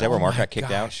alive. Is that where Mark my got kicked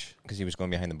out gosh. because he was going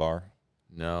behind the bar?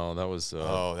 No, that was.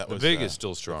 That the was Vig is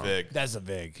still strong. The Vig. That's a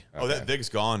Vig. Oh, that Vig's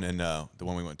gone, and the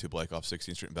one we went to, Blake, off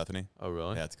 16th Street in Bethany. Oh,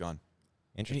 really? Yeah, it's gone.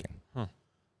 Interesting.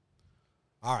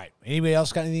 All right. Anybody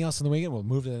else got anything else in the weekend? We'll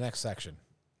move to the next section.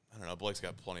 I don't know. Blake's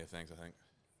got plenty of things, I think.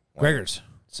 Gregor's.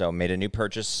 So made a new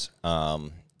purchase,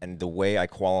 and the way I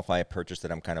qualify a purchase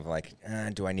that I'm kind of like,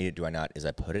 do I need it, do I not, is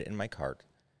I put it in my cart,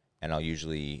 and I'll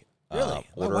usually Really?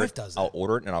 My order wife it. does I'll that.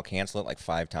 order it, and I'll cancel it like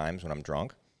 5 times when I'm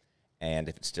drunk, and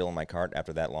if it's still in my cart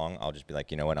after that long, I'll just be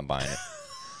like, you know what, I'm buying it.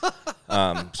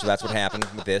 So that's what happened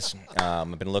with this.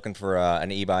 I've been looking for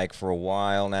an e-bike for a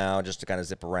while now, just to kind of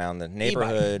zip around the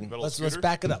neighborhood. Little Let's scooter?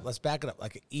 back it up. Let's back it up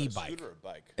like an e-bike. Scooter or a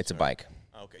bike? It's a bike.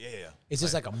 Oh, okay, yeah. Is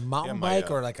this like a mountain my,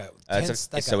 bike or like a? It's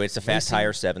a fast racing-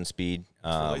 tire, 7-speed,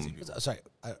 lazy people. Sorry,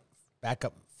 back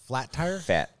up. Flat tire.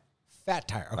 fat. Fat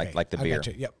tire. Okay. Like the I beer. got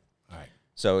you. Yep. All right.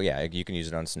 So yeah, you can use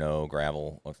it on snow,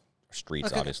 gravel, or streets,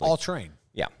 Okay. obviously. All terrain.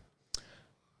 Yeah.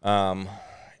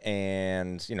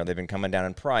 And they've been coming down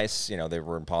in price. They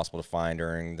were impossible to find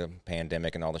during the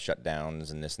pandemic and all the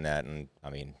shutdowns and this and that. And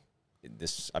I mean,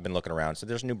 I've been looking around. So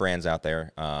there's new brands out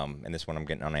there. And this one I'm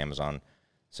getting on Amazon.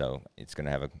 So it's going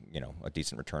to have a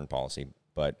decent return policy,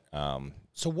 but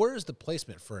So where is the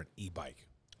placement for an e-bike?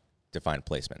 defined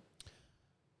placement.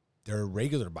 There are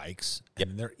regular bikes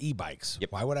and there are e-bikes.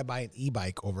 Yep. Why would I buy an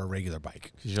e-bike over a regular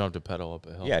bike? Because you don't have to pedal up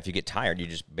a hill. Yeah, if you get tired, you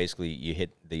just basically you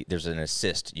hit there's an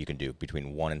assist you can do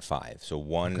between 1 and 5. So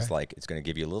 1 is like it's going to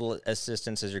give you a little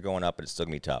assistance as you're going up, but it's still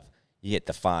going to be tough. You hit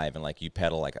the 5 and like you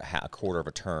pedal like a quarter of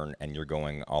a turn, and you're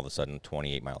going all of a sudden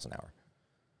 28 miles an hour.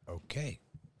 Okay.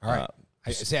 All right.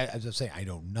 As I'm saying, I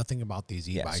know nothing about these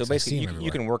e-bikes. Yeah, so I see basically them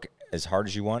you can everywhere. work as hard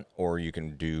as you want, or you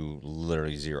can do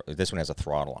literally zero. This one has a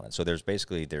throttle on it. So there's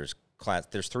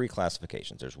 3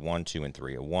 classifications. There's 1, 2, and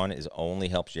 3. A 1 is only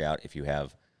helps you out if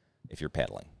you're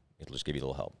pedaling. It'll just give you a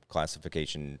little help.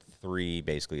 Classification 3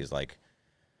 basically is like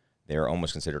they're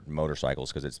almost considered motorcycles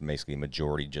because it's basically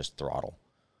majority just throttle.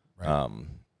 Right.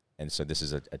 And so this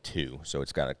is a 2, so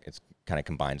it's kind of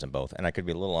combines them both. And I could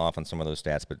be a little off on some of those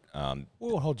stats, but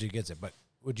We won't hold you against it, but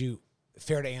would you,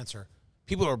 fair to answer,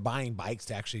 people who are buying bikes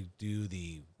to actually do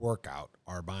the workout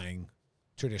are buying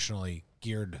traditionally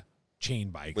geared chain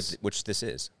bikes. which this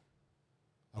is.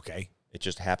 Okay. It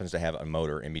just happens to have a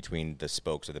motor in between the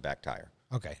spokes of the back tire.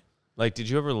 Okay. Like, did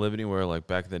you ever live anywhere like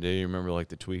back in the day? You remember like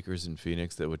the tweakers in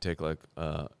Phoenix that would take like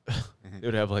they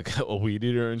would have like a weed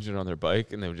eater engine on their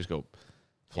bike, and they would just go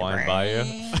flying by you.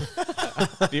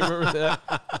 Do you remember that?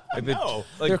 Like No.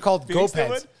 They're called Phoenix they GoPeds.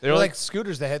 would? They're like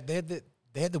scooters. They had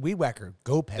the weed whacker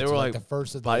GoPeds. They were like the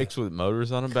first of bikes with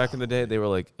motors on them back in the day. They were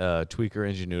like tweaker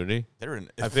Ingenuity.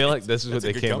 I feel like this is what That's they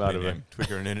a good came out company of name. it.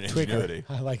 Tweaker and the Ingenuity.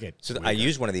 Tweaker. I like it. So I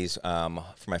used one of these for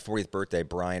my 40th birthday.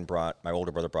 My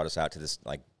older brother brought us out to this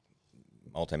like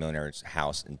multimillionaire's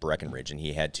house in Breckenridge, and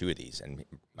he had 2 of these. And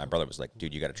my brother was like,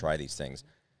 "Dude, you got to try these things."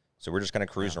 So we're just kind of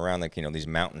cruising around like these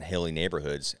mountain hilly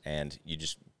neighborhoods, and you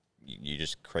just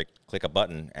click a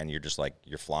button, and you're just like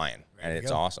you're flying, and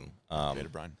it's awesome.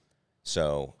 Brian.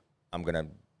 So I'm gonna.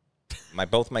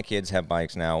 Both my kids have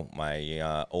bikes now.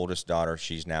 My oldest daughter,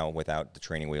 she's now without the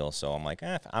training wheel, so I'm like,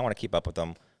 I want to keep up with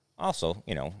them. Also,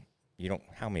 you don't.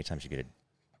 How many times you get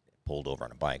pulled over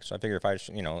on a bike? So I figure if I just,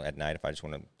 at night, if I just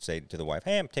want to say to the wife,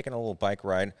 "Hey, I'm taking a little bike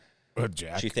ride,"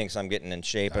 Jack. she thinks I'm getting in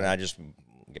shape, and I just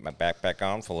get my backpack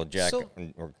on full of Jack, So-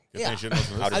 or Yeah. I'll I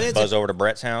just think buzz over to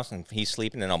Brett's house, and he's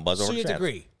sleeping, and I'll buzz So over you to have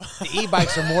to Chad's. agree. The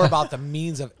e-bikes are more about the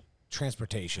means of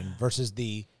transportation versus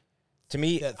the. To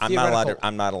me, The I'm not allowed. theoretical-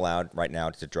 I'm not allowed right now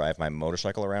to drive my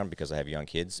motorcycle around because I have young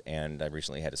kids, and I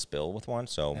recently had a spill with one.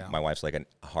 So Yeah. my wife's like a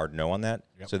hard no on that.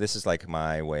 Yep. So this is like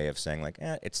my way of saying like,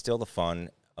 it's still the fun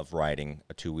of riding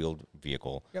a 2-wheeled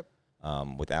vehicle. Yep.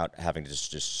 Without having to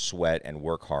just sweat and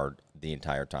work hard the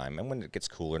entire time. And when it gets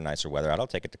cooler, nicer weather out, I'll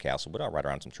take it to Castlewood. I'll ride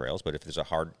around some trails. But if there's a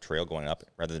hard trail going up,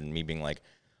 rather than me being like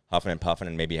huffing and puffing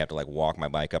and maybe have to like walk my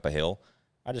bike up a hill,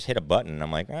 I just hit a button and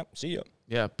I'm like, see you.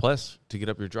 Yeah. Plus, to get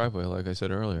up your driveway, like I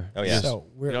said earlier. Oh, yeah. So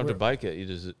You don't have to bike it. You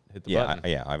just hit the button.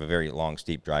 I have a very long,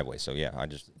 steep driveway. So, yeah,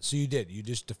 So you did. You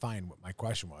just defined what my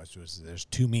question was there's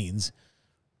 2 means: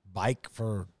 bike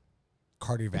for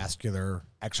cardiovascular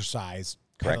exercise,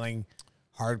 Correct. pedaling,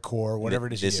 hardcore, whatever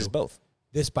it is. This you is do. both.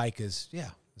 This bike is this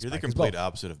You're the bike is complete both.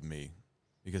 opposite of me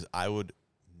because I would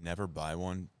never buy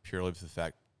one purely for the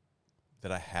fact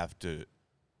that I have to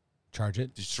Charge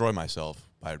it. destroy myself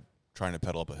by trying to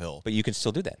pedal up a hill. But you can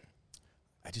still do that.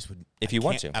 I just would If I you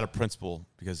want can't to. out of principle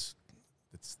because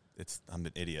I'm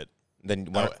an idiot. Then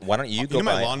why don't you go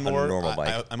my buy lawnmower, a normal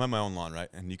bike? I'm on my own lawn, right?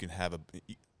 And you can have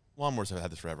lawnmowers have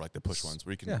had this forever, like the push ones,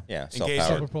 where you can Yeah, engage. self-powered.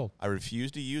 Self-propelled. I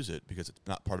refuse to use it because it's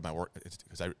not part of my work. It's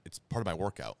because it's part of my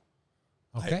workout.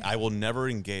 Okay. I will never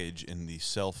engage in the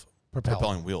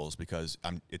self-propelling wheels because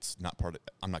it's not part of.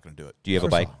 I'm not going to do it. Do you have a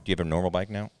First bike? of all- Do you have a normal bike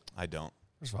now? I don't.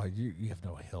 First of all, you have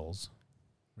no hills.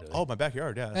 Really. Oh, my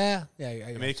backyard, yeah. Yeah.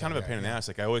 I mean, it's kind of a pain in the ass.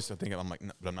 Like I always think, I'm like,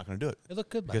 no, but I'm not going to do it. It looked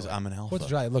good by Because the way. I'm an alpha. Fourth of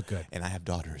July, it looked good. And I have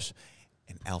daughters,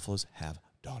 and alphas have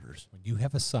daughters. When you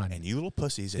have a son, And you little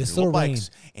pussies and this your little little reign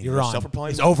bikes and you're your on.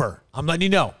 self-propelling. It's over. I'm letting you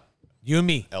know. You and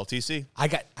me. LTC. I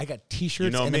got T-shirts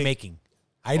You know in me. the making.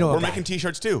 I know. We're a guy. making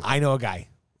T-shirts too. I know a guy.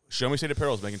 Show Me State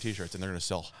Apparel is making T-shirts, and they're going to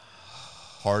sell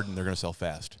hard, and they're going to sell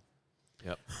fast.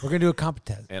 Yep. We're gonna do a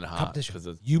competition. And hot, competition. 'cause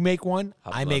it's You make one.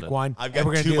 I make hot-blooded. one. I've and got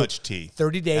we're gonna too do much tea.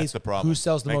 30 days. That's the problem. Who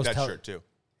sells the Make most? that shirt too.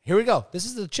 Here we go. This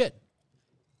is the chit.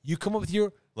 You come up with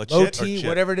your Legit low or T, chit?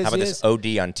 whatever it is. How about this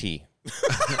OD on T?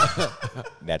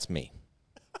 That's me.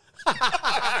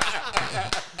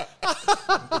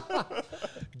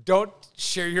 Don't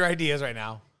share your ideas right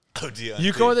now. Oh, dear.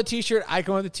 You come with a T-shirt. I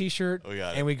come with a T-shirt. We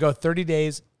got it. And we go 30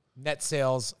 days net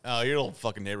sales. Oh, your little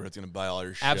fucking neighborhood's going to buy all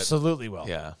your shit. Absolutely will.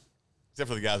 Yeah. Except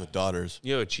for the guys with daughters.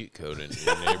 You have a cheat code in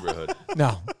your neighborhood.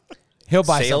 No, he'll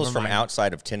buy Sales something from mine.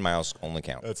 outside of 10 miles only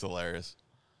count. That's hilarious.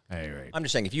 Anyway. I'm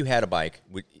just saying, if you had a bike,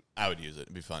 I would use it.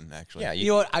 It'd be fun, actually. yeah, You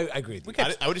know what? I agree with you.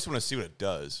 I would just want to see what it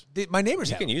does. My neighbors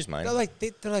You have can them. use mine.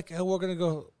 They're like, oh, we're gonna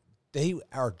go. They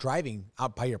are driving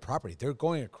out by your property. They're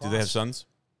going across. Do they have sons?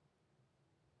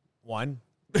 One,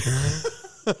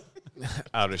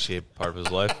 Out of shape part of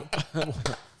his life.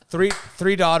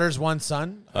 three daughters, one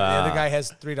son. The other guy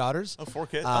has 3 daughters. Oh, 4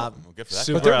 kids. Uh, Oh, good for that.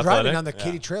 super- But they're driving athletic. on the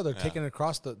Katy Trail. They're taking it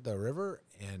across the river,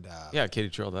 and Yeah, Katy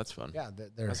Trail, that's fun. they're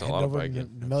That's a heading lot of over to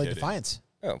biking. the Melody kidding. Defiance.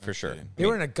 Oh, for sure. kidding. They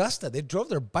were in Augusta. They drove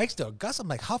their bikes to Augusta. I'm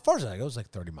like, how far is it? It was like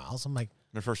 30 miles. I'm like,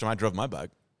 The first time I drove my bike.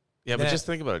 Yeah, but Then- just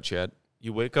think about it, Chad.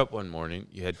 You wake up one morning,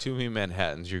 you had too many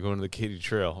Manhattans, you're going to the Katy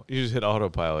Trail. You just hit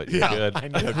autopilot. You're good. I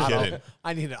need an No auto. kidding.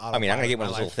 I need an auto. I mean, I'm going to get one in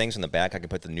of my those little life. things in the back. I can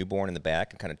put the newborn in the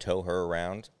back and kind of tow her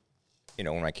around. You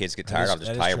know, when my kids get That tired, is- I'll just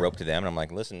that is tie a true. rope to them. And I'm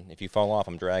like, listen, if you fall off,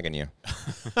 I'm dragging you.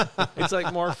 It's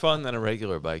like more fun than a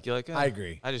regular bike. You're like, I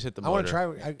agree. I just hit the I want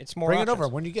motor. to try. It's more Bring it over.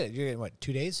 options. When do you get it? You get it, what,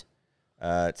 2 days?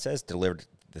 It says delivered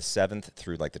the 7th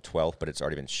through like the 12th, but it's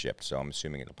already been shipped. So I'm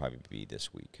assuming it'll probably be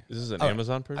this week. Is this an Oh,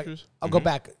 Amazon purchase? I'll go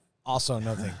back. Also,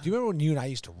 another thing. Do you remember when you and I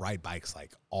used to ride bikes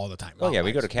like all the time? Oh, yeah,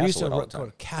 we go to We used Castlewood all the go time.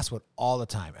 to Castlewood all the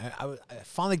time. I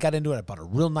finally got into it. I bought a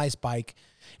real nice bike.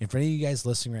 And for any of you guys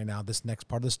listening right now, this next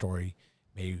part of the story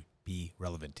may be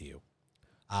relevant to you.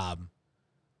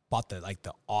 Bought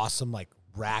the awesome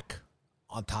rack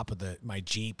on top of my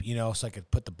Jeep, so I could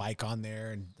put the bike on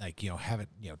there and have it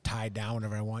tied down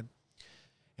whenever I want.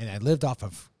 And I lived off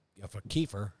of a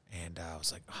Kiefer, and I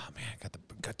was like, oh man, I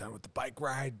got done with the bike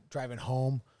ride, driving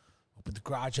home, opened the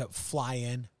garage up, fly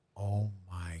in. Oh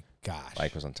my gosh.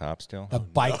 Bike was on top still. The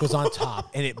bike was on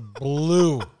top, and it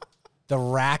blew the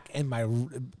rack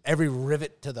and every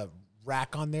rivet to the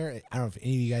rack on there. I don't know if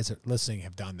any of you guys are listening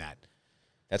have done that.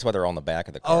 That's why they're all in the back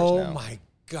of the cars now. Oh my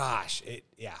gosh. It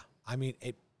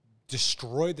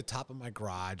destroyed the top of my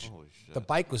garage. Holy shit. The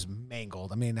bike was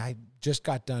mangled. I mean, I just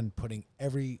got done putting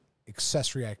every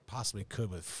accessory I possibly could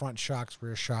with front shocks,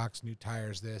 rear shocks, new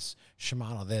tires, this,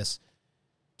 Shimano, this.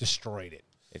 Destroyed it.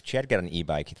 If Chad got an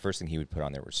e-bike, the first thing he would put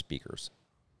on there were speakers.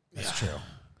 That's true.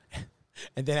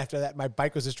 And then after that, my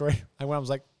bike was destroyed. I was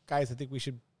like, guys, I think we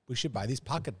should buy these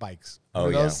pocket bikes. Oh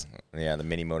Remember yeah, those? yeah, the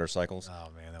mini motorcycles.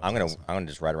 Oh man, that was I'm gonna awesome. I'm gonna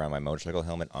just ride around my motorcycle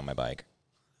helmet on my bike.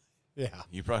 Yeah.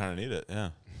 You probably don't need it. Yeah.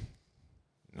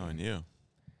 Knowing you.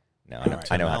 No, All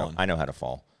right. I know Allen. I know how to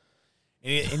fall.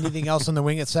 Anything else on the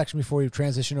wing it section before we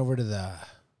transition over to the?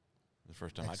 The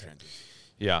first time I transitioned.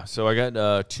 Yeah, so I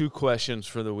got 2 questions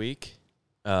for the week.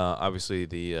 Obviously,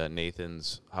 the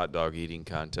Nathan's hot dog eating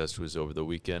contest was over the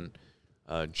weekend.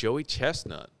 Joey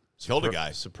Chestnut Killed a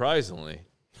guy. Surprisingly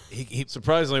He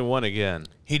won again.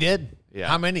 he did. Yeah.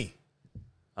 How many?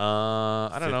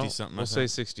 I don't know. 50-something, I We'll say think.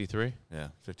 63. Yeah,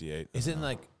 58. Is it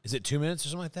is it 2 minutes or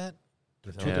something like that?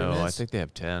 Or 2 No, I minutes? think they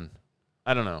have 10.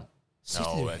 I don't know.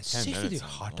 63, at 10 63 minutes,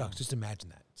 hot dogs. Just imagine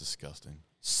that. It's disgusting.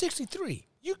 63.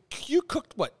 You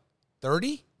cooked what?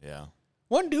 30? Yeah.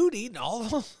 One dude eating all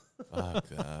of them. Fuck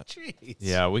that. Jeez.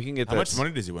 Yeah, we can get How that. much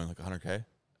money does he win? Like 100K?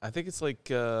 I think it's like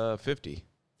 50.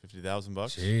 50,000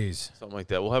 bucks? Jeez. Something like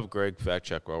that. We'll have Greg fact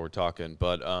check while we're talking.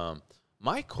 But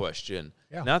my question,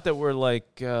 Yeah. not that we're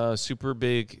like super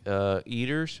big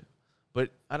eaters, But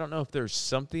I don't know if there's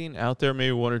something out there,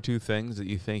 maybe one or two things that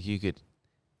you think you could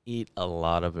eat a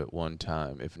lot of at one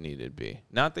time if needed be.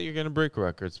 Not that you're going to break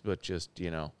records, but just,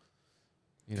 Because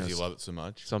you love it so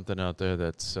much. something out there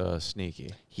that's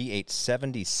sneaky. He ate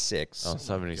 76. Oh,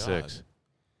 76.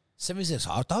 76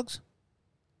 hot dogs?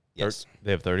 Yes.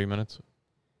 They have 30 minutes?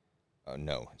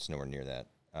 No, it's nowhere near that.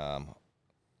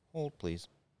 Hold, please.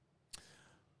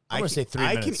 I'm going to say 3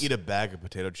 I minutes. can eat a bag of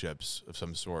potato chips of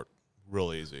some sort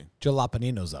real easy.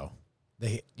 Jalapeninos, though.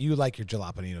 You like your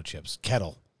jalapeno chips.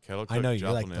 Kettle. Kettle I know cooked you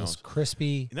like those jalapenos.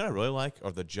 crispy. You know what I really like?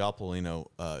 Are the jalapeno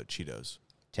Cheetos.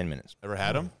 10 minutes. Ever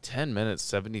had them? 10 minutes,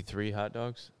 73 hot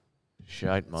dogs?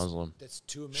 Shite Muslim. That's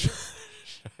 2 a minute?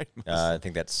 I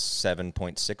think that's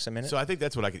 7.6 a minute. So I think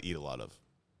that's what I could eat a lot of.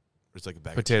 It's like a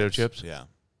bag Potato of chips. chips? Yeah.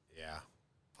 Yeah.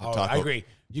 Or Oh, Taco- I agree.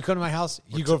 You come to my house,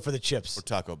 you go for the chips. Or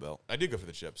Taco Bell. I do go for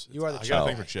the chips. You are the I got a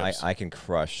thing Oh, for chips. I can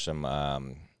crush some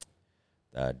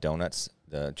donuts,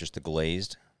 just the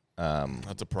glazed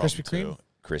That's a problem Krispy Kreme? too.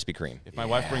 Krispy Kreme. If my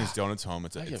wife brings donuts home,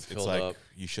 it's I get it's filled like up.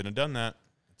 you shouldn't have done that.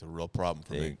 It's a real problem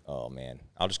for me. Oh man,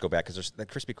 I'll just go back because the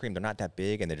Krispy Kreme, they're not that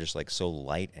big and they're just like so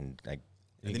light and like.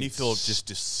 And then you feel just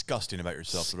disgusting about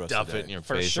yourself the rest Stuff of the it day. in your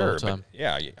For face all sure, the time. but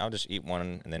yeah, I'll just eat one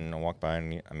and then I'll walk by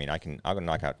and I'll go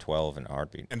knock out 12 in a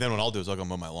heartbeat. And then what I'll do is I'll go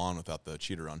mow my lawn without the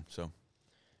cheater on. So,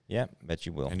 Yeah, bet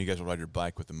you will. and you guys will ride your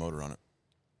bike with the motor on it.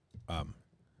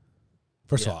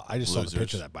 First of all, I just saw the Losers.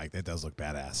 picture of that bike. That does look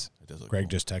badass. It does look Greg cool.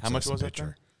 just texted How much us a was that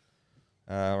picture.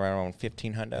 Around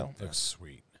 15 hundo. Looks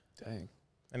sweet. Dang.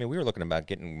 I mean, we were looking about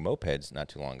getting mopeds not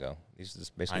too long ago. These is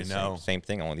basically I the know. same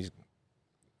thing. Only these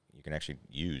you can actually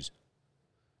use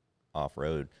off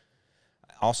road.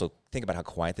 Also, think about how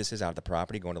quiet this is out of the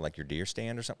property, going to like your deer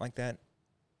stand or something like that.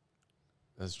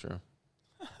 That's true.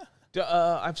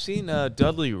 I've seen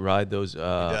Dudley ride those He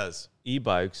does.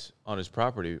 e-bikes on his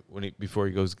property before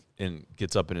he goes and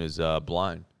gets up in his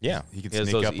blind. Yeah, He can He has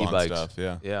sneak those up on e-bikes. stuff.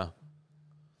 Yeah. Yeah.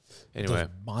 Anyway, Those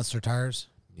monster tires.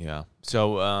 yeah.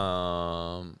 So,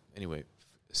 anyway,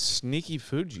 sneaky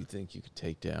food you think you could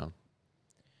take down?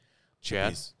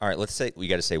 Chad? Jeez. All right, let's say we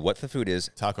got to say what the food is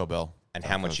Taco Bell. and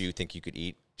how Tacos. much you think you could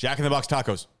eat. Jack in the Box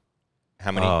tacos.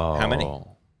 How many? How many?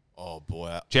 Oh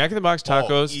boy. Jack in the Box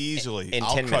tacos easily. in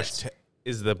I'll 10 crush minutes.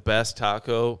 is the best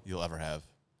taco you'll ever have.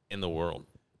 in the world.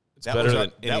 It's That better was than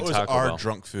our, any that was Taco our Bell.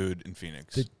 drunk food in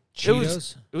Phoenix. The It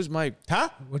Cheetos. was my Huh?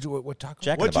 What taco?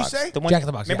 Jack What'd in you the Box. say? The one, Jack in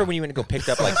the Box, Remember yeah. when you went to go picked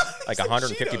up like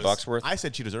 150 Cheetos. bucks worth? I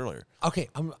said Cheetos earlier. Okay,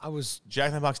 I was. Jack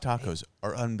in the Box tacos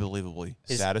are unbelievably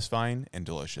satisfying and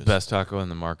delicious. best taco in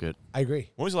the market. I agree.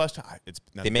 When was the last time?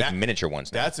 They make miniature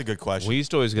ones now. That's a good question. We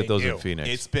used to always get those do. in Phoenix.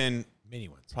 It's been Mini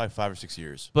ones. probably 5 or 6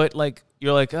 years. But like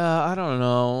you're like, I don't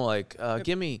know, like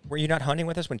give me Were you not hunting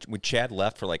with us when Chad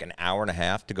left for like an hour and a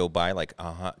half to go buy like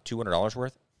 $200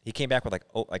 worth? He came back with like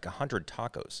 100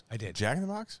 tacos. I did. Jack in the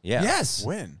Box? Yeah. Yes.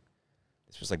 When?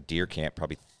 This was like deer camp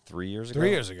probably 3 years ago. 3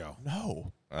 years ago.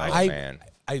 No. Oh, I man.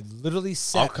 I literally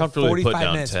sat I'll for comfortably 45 put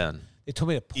down minutes. 10. They told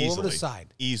me to pull over Easily. the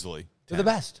side. Easily. They're the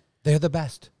best. They're the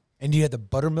best. And you had the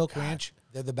buttermilk ranch.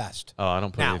 They're the best. Oh, I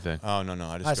don't put Now, anything. Oh, no.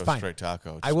 I just That's go fine. straight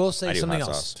taco. I will I say do something hot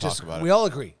else. sauce. Just Talk about we it. all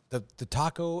agree the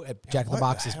taco at Jack in the what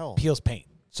Box the is hell? peels paint.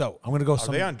 So I'm gonna go. Are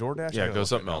Some, they on DoorDash? Yeah, I go gotta look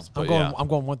something right else. now. I'm But going. yeah. I'm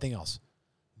going one thing else.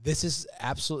 This is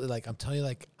absolutely like I'm telling you,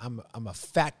 like I'm a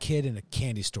fat kid in a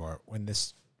candy store when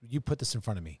you put this in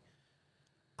front of me.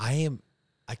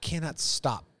 I cannot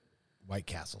stop White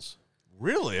Castles.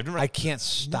 Really? I can't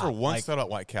stop. never once Like, thought about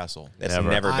White Castle. That's Never.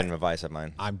 never been I- a vice of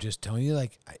mine. I'm just telling you,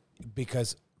 like,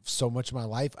 because so much of my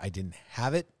life I didn't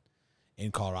have it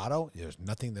in Colorado. There's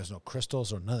nothing. There's no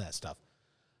crystals or none of that stuff.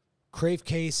 Crave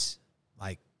case,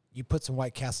 like you put some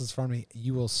White Castles in front of me,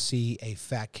 you will see a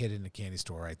fat kid in the candy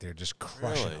store right there just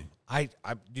crushing Really?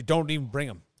 them. You don't even bring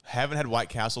them. Haven't had White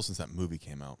Castle since that movie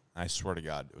came out. I swear to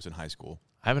God, it was in high school.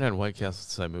 I haven't had White Castle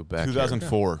since I moved back.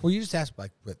 2004. Well, you just asked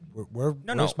like,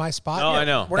 where's my spot? No, I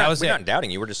know. We're That not, was we're it. not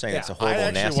doubting you. We're just saying it's a I horrible,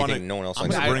 actually nasty wanna- thing no one else I'm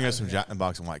likes. going to to do. bring us some Jack in the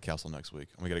Box and White Castle next week.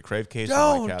 I'm going to get a Crave case and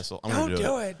Don't, White Castle. I'm don't going to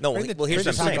do it. it. No, Bring the- well, here's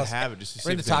bring what I'm the saying. tacos. Have it just to see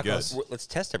Bring if the it's any tacos. good. Let's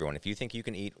test everyone. If you think you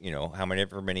can eat,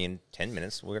 however many in 10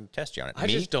 minutes, we're going to test you on it. I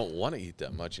just don't want to eat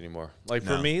that much anymore. Like for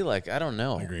No. me, like I don't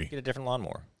know. I agree. get a different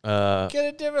lawnmower.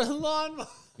 Get a different lawnmower.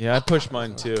 Yeah, I push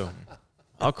mine too.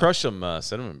 I'll crush some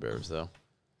cinnamon bears though.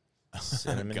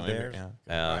 Cinnamon Come in here, bears.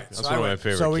 yeah. That's So one of my anyway,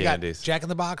 favorite so we candies. got Jack in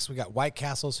the Box. We got White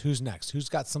Castles. Who's next? Who's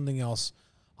got something else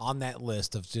on that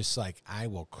list of just like I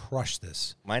will crush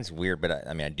this? Mine's weird, but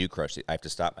I do crush it. I have to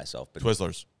stop myself. But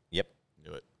Twizzlers. Yep.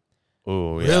 Do it.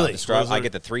 Oh, yeah. Really? I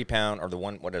get the 3 pound or the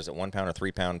 1 pound or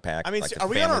 3 pound pack. I mean, like the are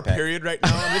we on family our pack. period right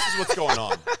now? And this is what's going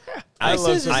on. I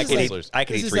love could Twizzlers. eat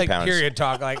This is 3 like pounds. period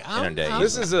talk. Like, in a day.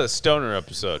 This is a stoner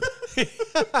episode.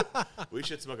 We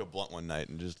should smoke a blunt one night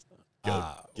and just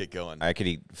get going. I could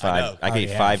eat know. 5. I could eat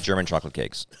yeah. 5 German chocolate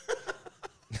cakes.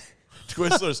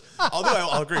 Twizzlers. Although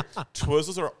I'll agree,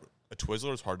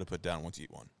 Twizzler is hard to put down once you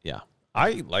eat one. Yeah.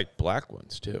 I like black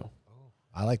ones, too.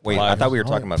 I like. Wait, I thought we were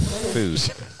talking about food.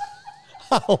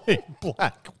 I like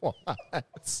black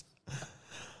ones.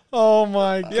 Oh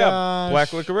my god. Yeah,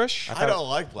 black licorice. I don't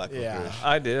like black Yeah. licorice.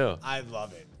 I do. I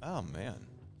love it. Oh man,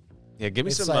 Yeah, give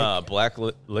me It's some like- black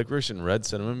licorice and red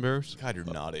cinnamon bears. God, you're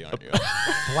naughty, aren't you?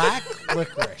 Black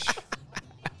licorice.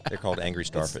 They're called angry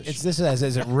starfish. It's this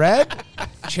is it red,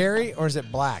 cherry, or is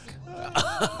it black?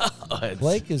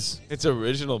 Blake is. It's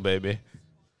original, baby.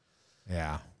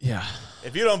 Yeah. Yeah.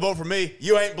 If you don't vote for me,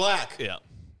 you ain't black. Yeah.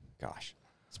 Gosh.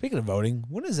 Speaking of voting,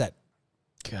 when is that?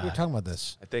 We were God. talking about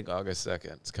this. I think August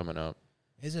 2nd. It's coming up.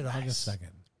 Is it August 2nd?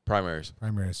 Primaries.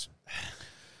 Primaries.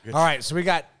 All right, so we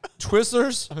got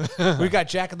Twizzlers, we got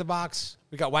Jack in the Box,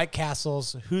 we got White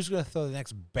Castles. Who's going to throw the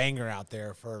next banger out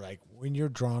there for like when you're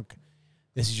drunk?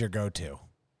 This is your go-to,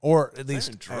 or at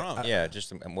least drunk. Yeah,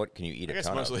 just what can you eat I a guess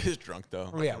ton mostly of? is drunk though.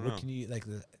 Oh, yeah, I don't what know. can you eat? Like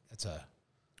that's a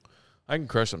I can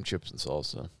crush some chips and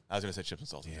salsa. I was gonna say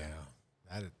chips and salsa.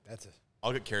 that's a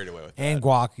I'll get carried away with that. and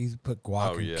guac. You put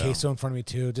guac Oh, and yeah. queso in front of me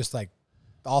too. Just like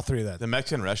all three of that. The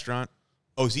Mexican restaurant,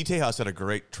 Zite House had a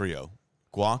great trio: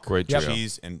 guac, Great trio.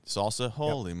 cheese, and salsa.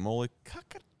 Holy moly,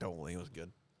 cacadoli! It was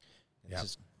good.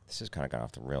 This has kind of gone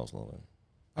off the rails a little bit.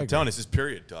 I'm telling you, this is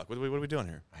period talk. What are we doing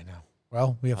here? I know.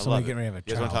 Well, we have I somebody love getting it. ready to have a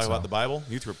You guys want to child, talk about so- the Bible?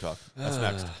 Youth group talk. That's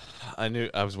next.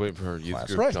 I was waiting for her youth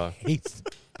group Brett talk.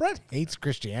 hates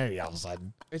Christianity all of a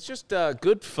sudden. It's just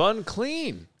good, fun,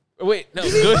 clean. Oh, wait, no,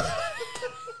 good.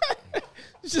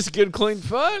 It's just good, clean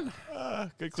fun.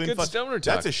 Good, clean, good fun. stoner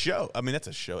talk. That's a show. I mean, that's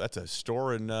a show. That's a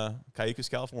store in Cayucas,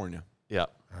 California. Yeah,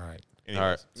 All right. Anyways, All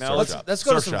right. Now surf let's- shop. Let's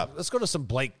go to Surf some. shop. Let's go to some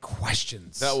Blake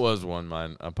questions. that was one.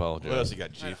 Mine. I apologize. What else you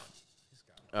got, Chief?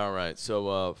 All right,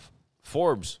 so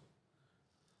Forbes,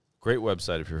 great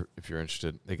website if you're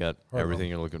interested. They got everything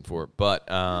you're looking for. But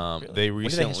they When did they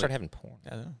recently start having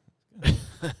porn?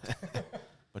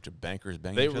 Bunch of bankers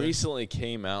banging they each other. recently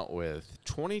came out with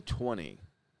 2020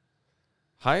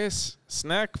 highest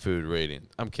snack food rating.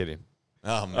 I'm kidding.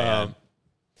 Oh man,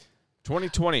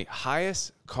 2020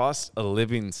 highest cost of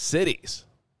living cities.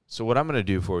 So what I'm going to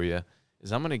do for you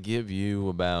is I'm going to give you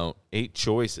about 8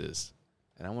 choices,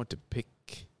 and I want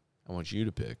you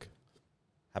to pick.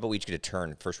 How about we each get a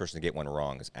turn? First person to get one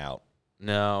wrong is out.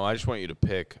 No, I just want you to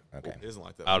pick Okay. it isn't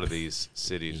like that. out of these He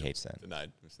cities hates that.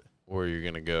 Denied. where you're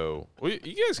going to go. Well,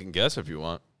 you guys can guess if you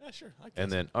want. Yeah, sure. I like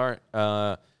And that. then, all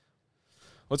right,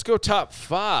 let's go top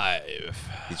 5.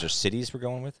 These are cities we're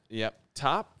going with? Yep,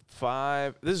 top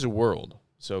 5. This is a world,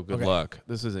 so good Okay. luck.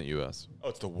 This isn't U.S. Oh,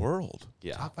 it's the world.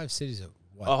 Yeah. Top 5 cities of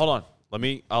what? Oh, hold on.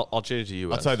 I'll change it to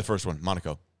U.S. I'll tell you the first one,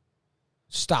 Monaco.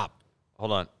 Stop.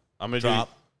 Hold on. I'm going to Drop.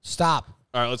 Stop.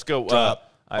 All right, let's go. Drop.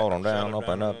 Hold on down,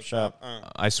 open up shop.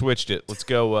 I switched it. Let's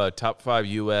go top 5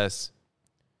 U.S.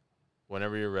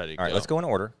 Whenever you're ready. All right, let's go in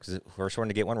order because the first one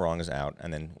to get one wrong is out,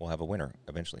 and then we'll have a winner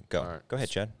eventually. Go. All right. Go ahead,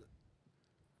 Chad.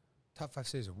 Top 5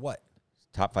 cities of what?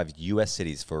 Top 5 U.S.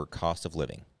 cities for cost of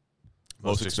living.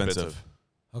 Most expensive.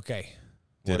 Okay.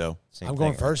 Ditto. Same I'm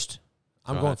going thing. first.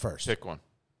 I'm Go going ahead. first. Pick one.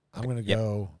 I'm going to Yep.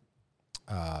 go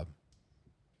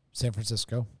San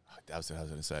Francisco. That's what I was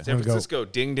going to say. San gonna go- Francisco.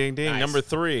 Ding, ding, ding. Nice. Number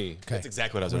 3. Okay. That's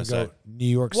exactly what I was I'm going to gonna say. go New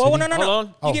York City. Whoa, no. Hold on.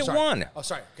 You Oh, get sorry. one. Oh,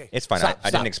 sorry. Okay. It's fine. Stop, I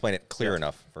stop. didn't explain it clear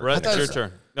enough. For Brett, it's thought your so.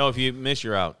 turn. No, if you miss,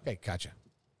 you're out. Okay, gotcha.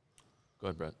 Go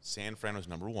ahead, Brett. San Fran was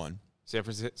number 1. San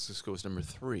Francisco is number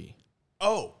 3.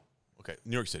 Oh, okay.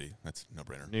 New York City. That's no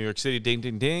brainer. New York City, ding,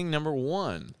 ding, ding, number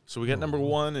 1. So we got number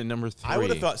 1 and number 3. I would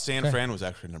have thought San Fran was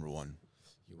actually number 1.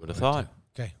 You would have thought.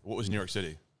 Okay. What was New York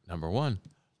City? Number 1.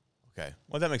 Okay.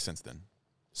 Well, that makes sense then.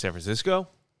 San Francisco,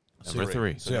 number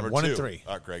 3. So you have number 1 2. and 3.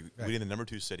 All right, Greg. We need the number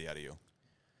 2 city out of you.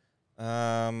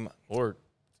 Or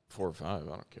 4 or 5. I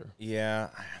don't care. Yeah,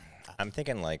 I'm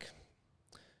thinking like.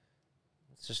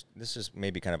 This is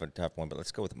maybe kind of a tough one, but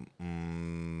let's go with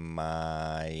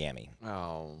Miami.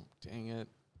 Oh, dang it.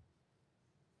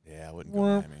 Yeah, I wouldn't go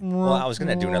Miami. Well, I was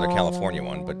gonna do another California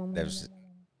one, but there's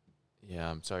Yeah,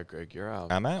 I'm sorry, Greg. You're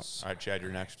out. I'm out. All right, Chad,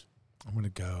 you're next. I'm going to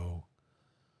go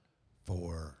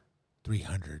for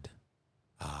 300.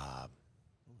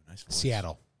 Nice voice.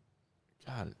 Seattle.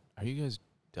 God, are you guys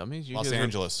dummies? You Los guys are-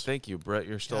 Angeles. Thank you, Brett.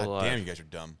 You're still God alive. damn, you guys are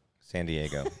dumb. San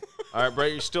Diego. All right,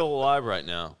 Brett, you're still alive right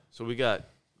now. So we got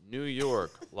New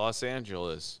York, Los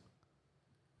Angeles,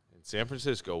 and San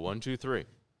Francisco. 1, 2, 3.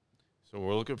 So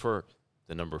we're looking for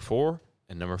the number 4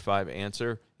 and number 5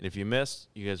 answer. And if you miss,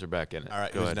 you guys are back in it. All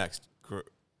right, Go who's ahead. next?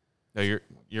 No,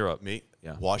 you're up. Me?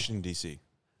 Yeah. Washington, D.C.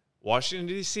 Washington,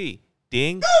 D.C.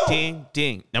 Ding, ding,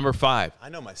 ding. Number 5. I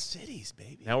know my cities,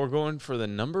 baby. Now we're going for the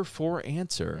number 4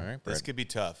 answer. All right, This Brett. could be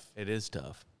tough. It is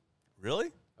tough.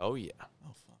 Really? Oh, yeah.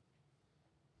 Oh, fuck.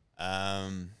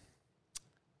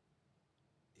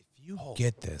 If you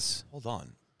Get this. hold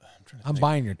on. Trying to I'm think.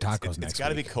 buying your tacos It's next got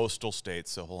to be week. coastal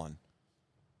states, so hold on.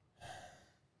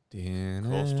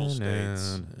 Coastal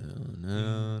states.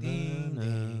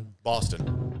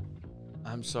 Boston.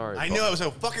 I'm sorry. I know it was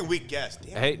a fucking weak guess.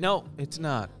 Damn. Hey, no, it's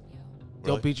not. Really?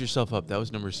 Don't beat yourself up. That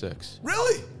was number 6.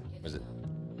 Really? Was it?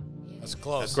 That's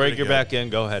close. That's Greg, pretty you're good. back in.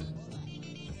 Go ahead.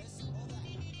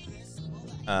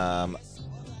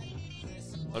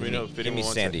 Let me know if Give anyone me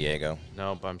wants San it. Diego.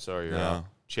 Nope, I'm sorry. You're No. out.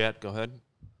 Chat, go ahead.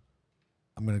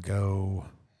 I'm going to go.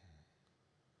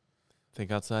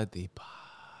 Think outside the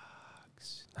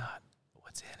box, not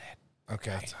what's in it.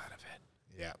 Okay. Outside of it.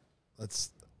 Yeah. Let's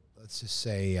just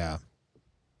say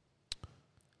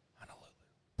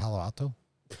Palo Alto.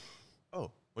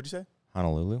 Oh, what'd you say?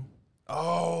 Honolulu.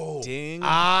 Oh. Ding,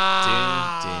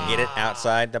 Ah. ding, Get it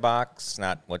outside the box,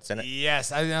 not what's in it.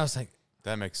 Yes. I was like,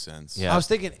 That makes sense. Yeah. I was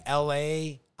thinking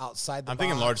L.A. outside the I'm box.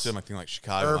 thinking large city. I'm thinking like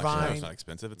Chicago. Actually, Irvine. it's not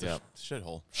expensive. It's Yeah. a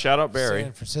shithole. Shout out Barry.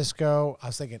 San Francisco. I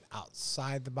was thinking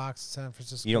outside the box in San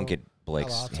Francisco. You don't get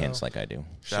Blake's Palo Alto. hints like I do.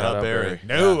 Shout out Barry.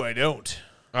 No, I don't.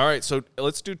 All right, so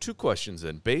let's do 2 questions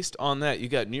then. Based on that, you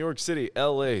got New York City,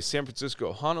 L.A., San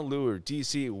Francisco, Honolulu, or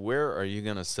D.C. Where are you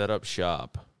going to set up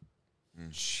shop?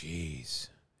 Jeez.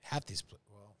 Half these.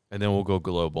 Well, And then we'll go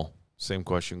global. Same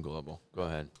question, global. Go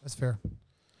ahead. that's fair.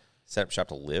 Set up shop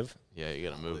to live. Yeah, you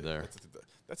got to move there.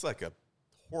 That's like a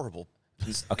horrible.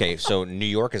 Okay, so New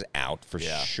York is out for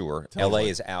Yeah. sure. Tell me LA what.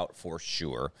 is out for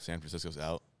sure. San Francisco's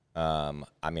out.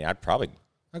 I mean, I'd probably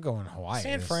I'll go in Hawaii.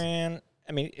 San Fran.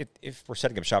 I mean, if we're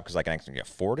setting up shop because I can actually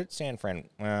afford it, San Fran.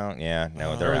 Well, yeah,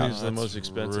 no, they're Honolulu's out. the That's most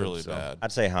expensive, Really so. bad.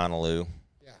 I'd say Honolulu.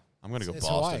 Yeah. I'm gonna go It's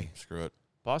Boston. Hawaii. Screw it.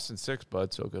 Boston 6,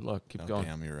 bud, so good luck. Keep Oh, going.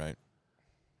 damn, you're right.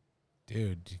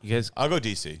 Dude. You guys, I'll go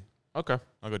DC. okay.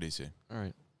 I'll go DC. All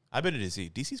right. I've been to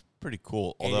DC. DC's pretty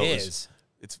cool. It Although is.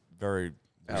 It's very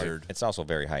weird. It's also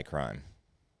very high crime.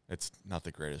 It's not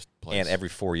the greatest place. And every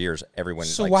 4 years, everyone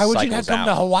So like, why would you not cycles come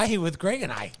to out. Hawaii with Greg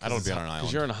and I? I don't be on an island.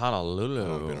 Because you're in I don't be on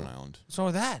Honolulu. an island. What's wrong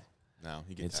with that? No,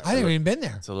 you get It's- tired. I haven't even been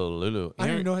there. It's a little Lulu. I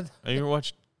don't even know what. Have you ever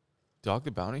watched Dog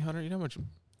the Bounty Hunter? You know how much...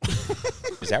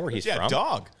 Is that where he's Yeah, from?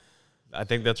 dog. I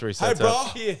think that's where he Hi, sets bro.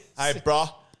 up. Hi, bro.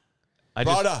 I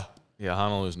just, Brother. yeah,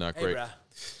 Honolulu's not great.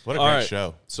 What a All great right.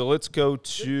 show. So let's go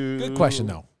to... Good question,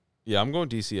 though. Yeah, I'm going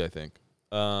DC, I think.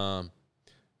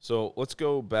 So let's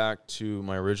go back to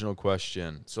my original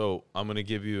question. So I'm going to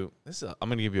give you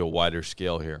a wider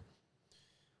scale here.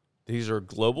 These are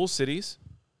global cities,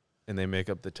 and they make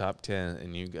up the top 10,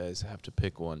 and you guys have to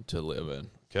pick one to live in.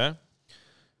 Okay?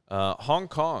 Hong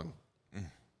Kong,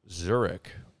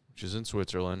 Zurich, which is in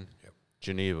Switzerland,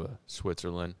 Geneva,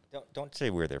 Switzerland. Don't say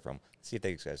where they're from. See if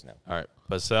these guys know. All right,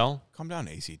 Basel, Calm down,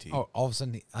 ACT. Oh, all of a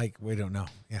sudden, like, we don't know.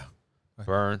 Yeah.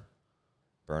 Bern.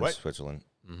 Burns, What? Switzerland.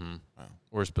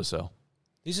 Where's Basel?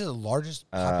 These are the largest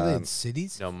populated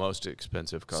cities? No, most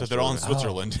expensive cost. So they're all in of living.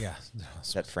 Switzerland. Oh, yeah.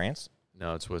 Is that France?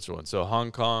 No, it's Switzerland. So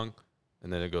Hong Kong,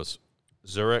 and then it goes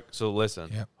Zurich. So listen,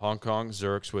 Yep. Hong Kong,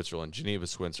 Zurich, Switzerland, Geneva,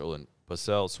 Switzerland,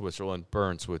 Basel, Switzerland,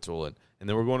 Bern, Switzerland. And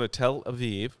then we're going to Tel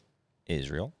Aviv.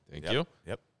 Israel. Thank Yep. you.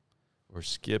 Yep. We're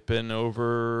skipping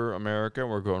over America.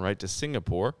 We're going right to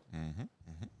Singapore. And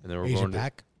then we're Asia going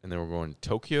Pac. and then we're going to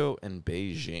Tokyo and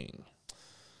Beijing.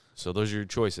 So those are your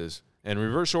choices. And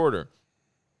reverse order.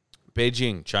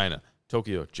 Beijing, China.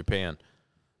 Tokyo, Japan.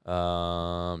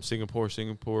 Singapore,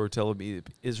 Tel Aviv,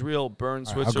 Israel, Bern,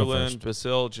 All right, I'll go Switzerland, first.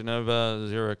 Basel, Geneva,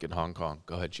 Zurich, and Hong Kong.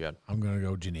 Go ahead, Chad. I'm going to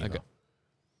go Geneva. Okay.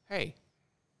 Hey,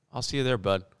 I'll see you there,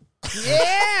 bud.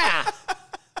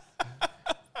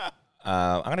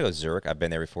 I'm gonna go Zurich. I've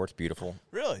been there before. It's beautiful.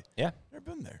 Really? Yeah. Never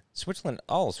been there. Switzerland.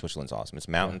 All of Switzerland's awesome. It's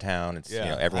mountain town. It's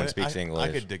Yeah. everyone I- speaks English.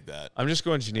 I could dig that. I'm just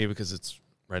going Geneva because it's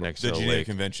right next The to the Geneva lake.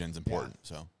 Convention's important.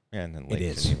 So Yeah, and then It Lake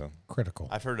is Geneva. critical.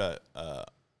 I've heard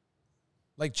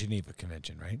Like Geneva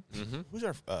Convention, right? who's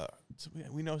our so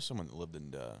we know someone that lived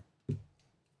in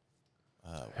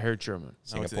Harry Truman.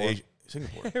 no, it's in Singapore?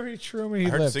 Singapore. Harry Truman, I he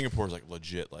heard lived. Singapore's like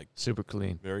legit, like Super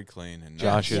clean. very clean and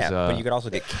Josh is, Yeah, but you could also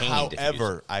get caned. if you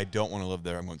However, I don't want to live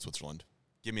there. I'm going to Switzerland.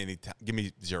 Give me give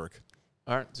me Zurich.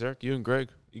 All right, Zurich, you and Greg,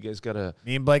 you guys got to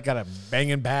Me and Blake got a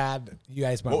banging bad. You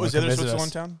guys might What was want the to other visit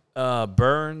Switzerland us. town?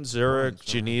 Bern, Zurich, Bern,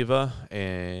 Geneva,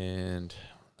 and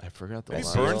I forgot the Maybe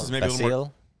last Bern's one. is maybe a little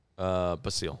more. Basile?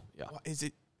 Basile, yeah. Is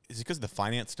it? Is it because of the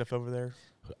finance stuff over there?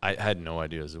 I had no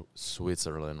idea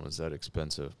Switzerland was that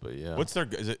expensive, but yeah. What's their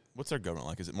government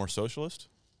like? Is it more socialist?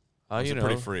 Or is you it know,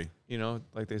 pretty free? You know,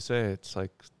 like they say, it's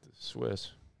like the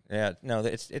Swiss. Yeah, no,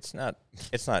 it's not.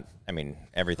 I mean,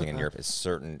 everything in Europe is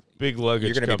certain. Big luggage.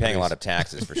 You're going to be paying a companies. lot of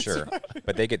taxes for sure,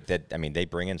 but they get that. I mean, they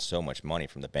bring in so much money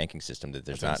from the banking system that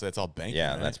there's That's what I'm not. saying, it's all banking.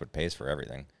 Yeah, right? that's what pays for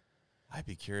everything. I'd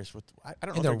be curious what I don't know.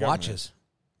 And what their government watches. is.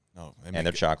 No, they And make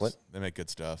their good- chocolate. They make good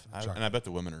stuff, and I bet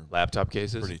the women are Laptop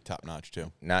cases. pretty top notch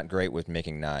too. Not great with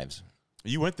making knives.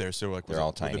 You went there, so like, They're all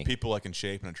were the tiny. people like in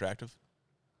shape and attractive?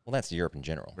 Well, that's Europe in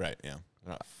general. Right. Yeah.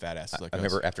 They're not fat asses like I us.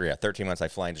 remember after 13 months, I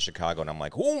fly into Chicago, and I'm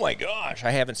like, oh my gosh, I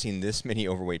haven't seen this many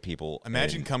overweight people.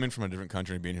 Imagine in- coming from a different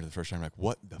country and being here the first time. Like,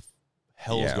 what the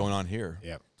hell is Yeah. going on here?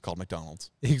 Yeah. It's called McDonald's.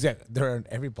 Exactly. They're on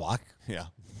every block Yeah.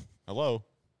 Hello.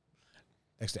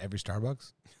 next to every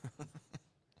Starbucks.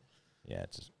 Yeah,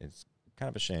 it's kind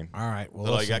of a shame. All right. Well,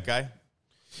 Hello, you listen. got guy?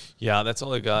 Yeah, that's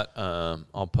all I got.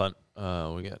 I'll punt. We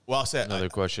got Well, I'll say another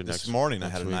question this next morning. I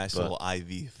next had a week, nice but- little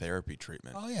IV therapy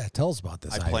treatment. Oh yeah, tell us about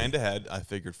this. I Ivy. planned ahead. I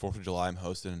figured 4th of July I'm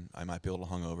hosting. I might be a little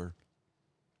hungover.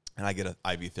 And I get an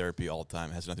IV therapy all the time.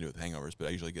 It has nothing to do with hangovers, but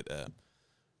I usually get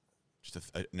just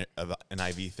an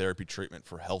IV therapy treatment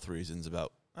for health reasons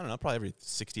about, I don't know, probably every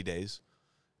 60 days.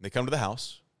 And they come to the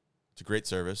house. It's a great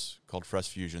service called Fresh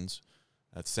Fusions.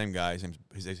 That's the same guy.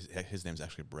 His name's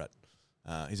actually Brett.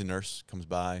 He's a nurse, comes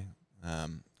by,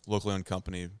 locally owned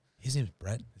company. His name's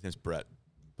Brett. His name's Brett.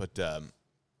 But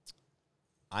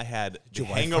I had the your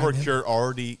wife hangover find him? cure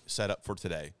already set up for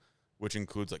today, which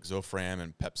includes like Zofran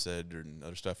and Pepcid and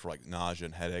other stuff for like nausea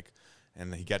and headache.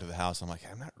 And he got to the house. I'm like,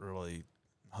 I'm not really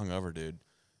hungover, dude.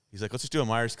 He's like, let's just do a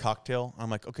Myers cocktail. I'm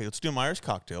like, okay, let's do a Myers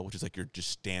cocktail, which is like your just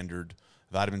standard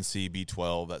vitamin C,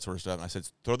 B12, that sort of stuff. And I said,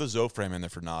 throw the Zofran in there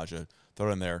for nausea. Throw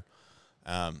it in there.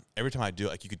 Every time I do it,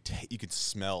 like you could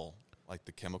smell like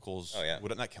the chemicals. Oh, yeah.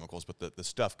 Well, not chemicals, but the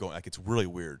stuff going. Like it's really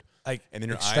weird. Like And then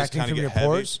your eyes extracting kind of from get your heavy.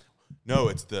 pores? No,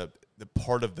 it's the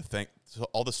part of the thing. So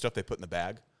all the stuff they put in the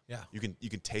bag. Yeah. You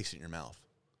can taste it in your mouth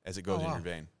as it goes Oh, in wow. your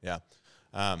vein. Yeah.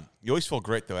 You always feel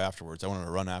great though afterwards. I wanted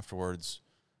to run afterwards.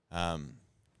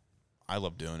 I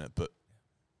love doing it, but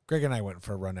Greg and I went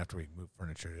for a run after we moved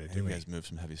furniture today. you Didn't we? guys move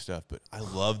some heavy stuff. But I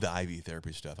love the IV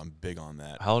therapy stuff. I'm big on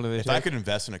that. How long do they If take? I could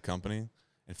invest in a company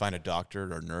and find a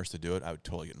doctor or nurse to do it, I would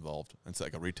totally get involved. It's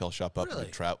like a retail shop up.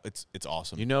 Really? It's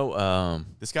awesome. You know,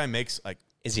 This guy makes like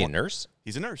Is he a nurse?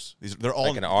 he's a nurse. They're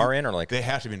all Like an RN or like? They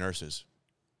have to be nurses.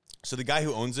 So the guy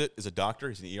who owns it is a doctor.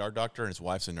 He's an ER doctor, and his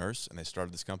wife's a nurse. And they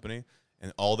started this company,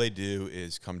 and all they do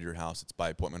is come to your house. It's by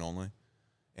appointment only,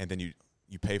 and then you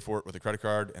pay for it with a credit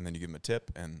card, and then you give them a tip,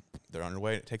 and they're on their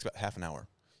way. It takes about half an hour.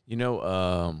 you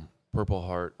know, Purple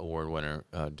Heart Award winner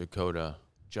Dakota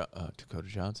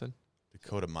Johnson,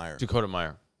 Dakota Meyer. Dakota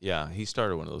Meyer. Yeah, he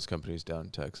started one of those companies down in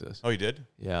Texas. Oh, you did?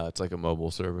 Yeah, it's like a mobile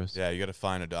service. Yeah, you got to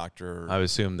find a doctor. I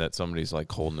assume that somebody's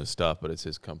like holding his stuff, but it's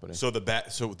his company. So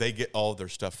so they get all of their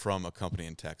stuff from a company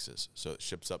in Texas. So it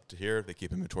ships up to here. They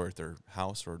keep inventory at their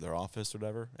house or their office or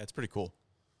whatever. It's pretty cool.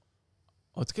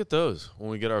 Let's get those when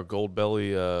we get our Gold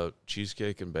Belly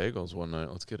cheesecake and bagels one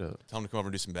night. Let's get a Tell them to come over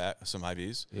and do some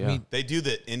IVs. yeah They do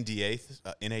the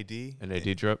NAD.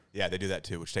 NAD drip. Yeah, they do that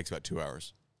too, which takes about 2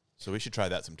 hours. So we should try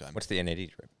that sometime. What's the NAD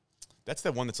drip? That's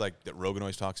the one that's like that Rogan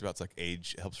always talks about. It's like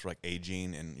age, it helps for like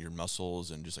aging and your muscles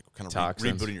and just like kind of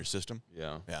Toxins. rebooting your system.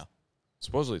 Yeah. Yeah.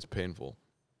 Supposedly it's painful.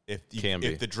 If Can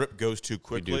be. the drip goes too do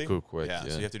quickly, too quick, yeah, yeah.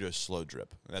 so you have to do a slow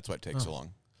drip. And that's why it takes so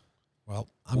long. Well,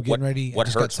 I'm getting ready. What I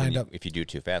just got hurts when signed you, up. if you do it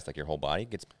too fast? Like your whole body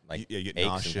gets like You get aches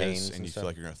nauseous and pains and you stuff? feel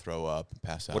like you're going to throw up and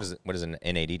pass out. What does an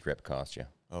NAD drip cost you?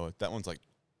 Oh, that one's like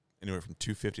anywhere from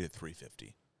 $250 to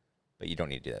 $350. But you don't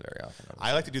need to do that very often.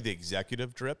 I like to do the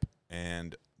executive drip,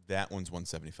 and that one's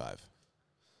 $175. Well,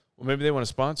 maybe they want to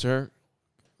sponsor.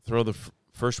 Throw the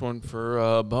first one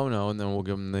for Bono, and then we'll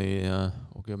give them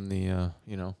the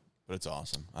you know, But it's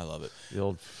awesome. I love it. the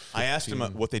old. I asked him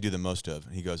 15. what they do the most of,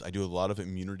 and he goes, I do a lot of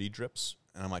immunity drips.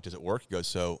 And I'm like, does it work? He goes,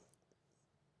 so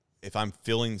if I'm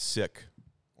feeling sick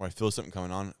or I feel something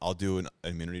coming on, I'll do an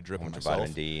immunity drip on Bunch of myself.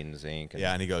 vitamin D and zinc. And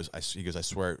Yeah, and he goes, I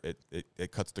swear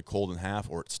it cuts the cold in half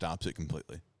or it stops it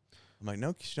completely. I'm like,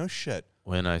 no shit.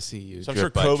 When I see you, So I'm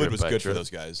drip sure by COVID drip was by good for drip. those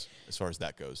guys as far as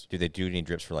that goes. do they do any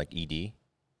drips for like ED?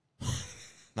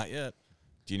 Not yet.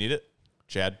 Do you need it,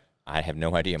 Chad? I have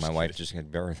no idea. My wife's just gonna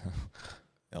bury them.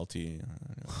 LT.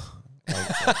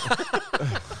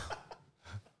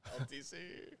 LTC.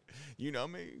 You know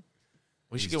me.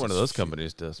 We should He's get one of just those shoot-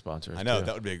 companies to sponsor us. I know too.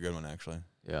 that would be a good one actually.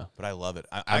 Yeah. But I love it.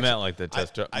 I meant like the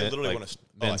test. I literally like want to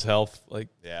men's health. Like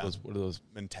Yeah. those, what are those?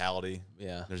 mentality.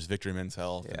 Yeah. There's Victory Men's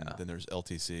Health, and Yeah. then there's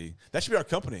LTC. That should be our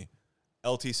company,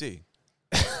 LTC.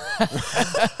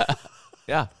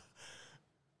 Yeah.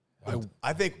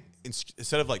 I think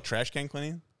instead of like trash can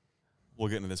cleaning, we'll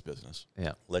get into this business.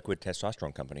 Yeah. Liquid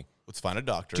testosterone company. Let's find a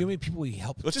doctor. Do you know how many people we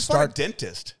help Let's just start? find a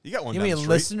dentist. You got one You down know the how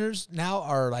many street. listeners now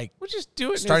are like, We'll just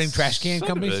do it. Starting in a trash can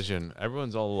companies? subdivision.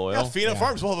 Everyone's all loyal. Yeah, Phoenix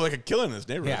Farms will have like a killer in this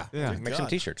neighborhood. Yeah. Yeah. Make some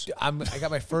T-shirts. I got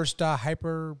my first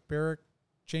hyperbaric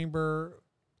chamber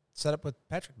set up with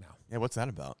Patrick now. Yeah, what's that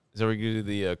about? Is that where you do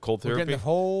the cold We're therapy? getting the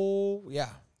whole,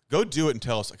 Go do it and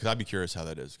tell us, because I'd be curious how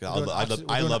that is. 'Cause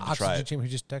I'd love to try it. Chamber. He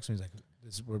just texted me.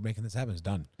 He's like, we're making this happen. It's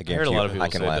done. I heard a lot of guarantee you, people I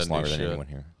can say it last doesn't do longer than shit. anyone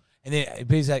here. And then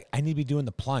but he's like, I need to be doing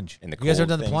the plunge. And the You guys ever cold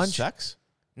done the thing. plunge? Sex?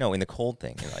 No, in the cold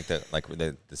thing, like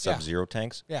the Sub-Zero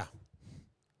tanks. Yeah,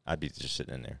 I'd be just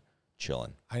sitting in there,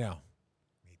 chilling. I know.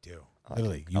 Me too. I like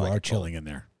Literally, it. I you like are it cold. chilling in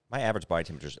there. My average body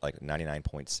temperature is like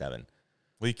 99.7.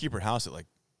 Well, you keep your house at like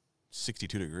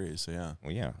 62 degrees, so yeah.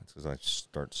 Well, yeah, it's because I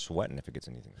start sweating if it gets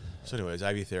anything. So anyways,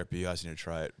 IV therapy, you guys need to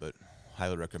try it, but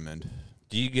highly recommend.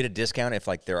 Do you get a discount if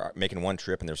like they're making one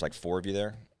trip and there's like 4 of you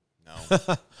there?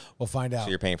 No. We'll find out. So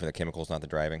you're paying for the chemicals, not the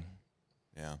driving?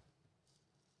 Yeah.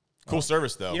 Cool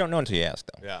service, though. You don't know until you ask,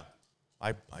 though. Yeah.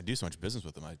 I do so much business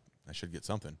with them. I should get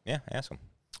something. Yeah, ask them.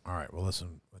 All right. Well,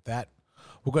 listen, with that,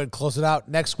 we'll go ahead and close it out.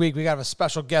 Next week, we got a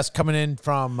special guest coming in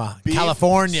from Beef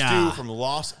California. stew from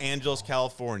Los Angeles,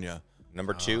 California.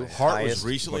 Number 2, Heart was highest,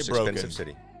 recently most broken. expensive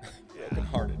city.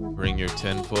 Broken-hearted. Bring your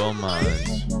tinfoil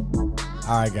minds.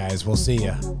 All right, guys. We'll see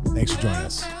you. Thanks for joining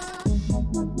us.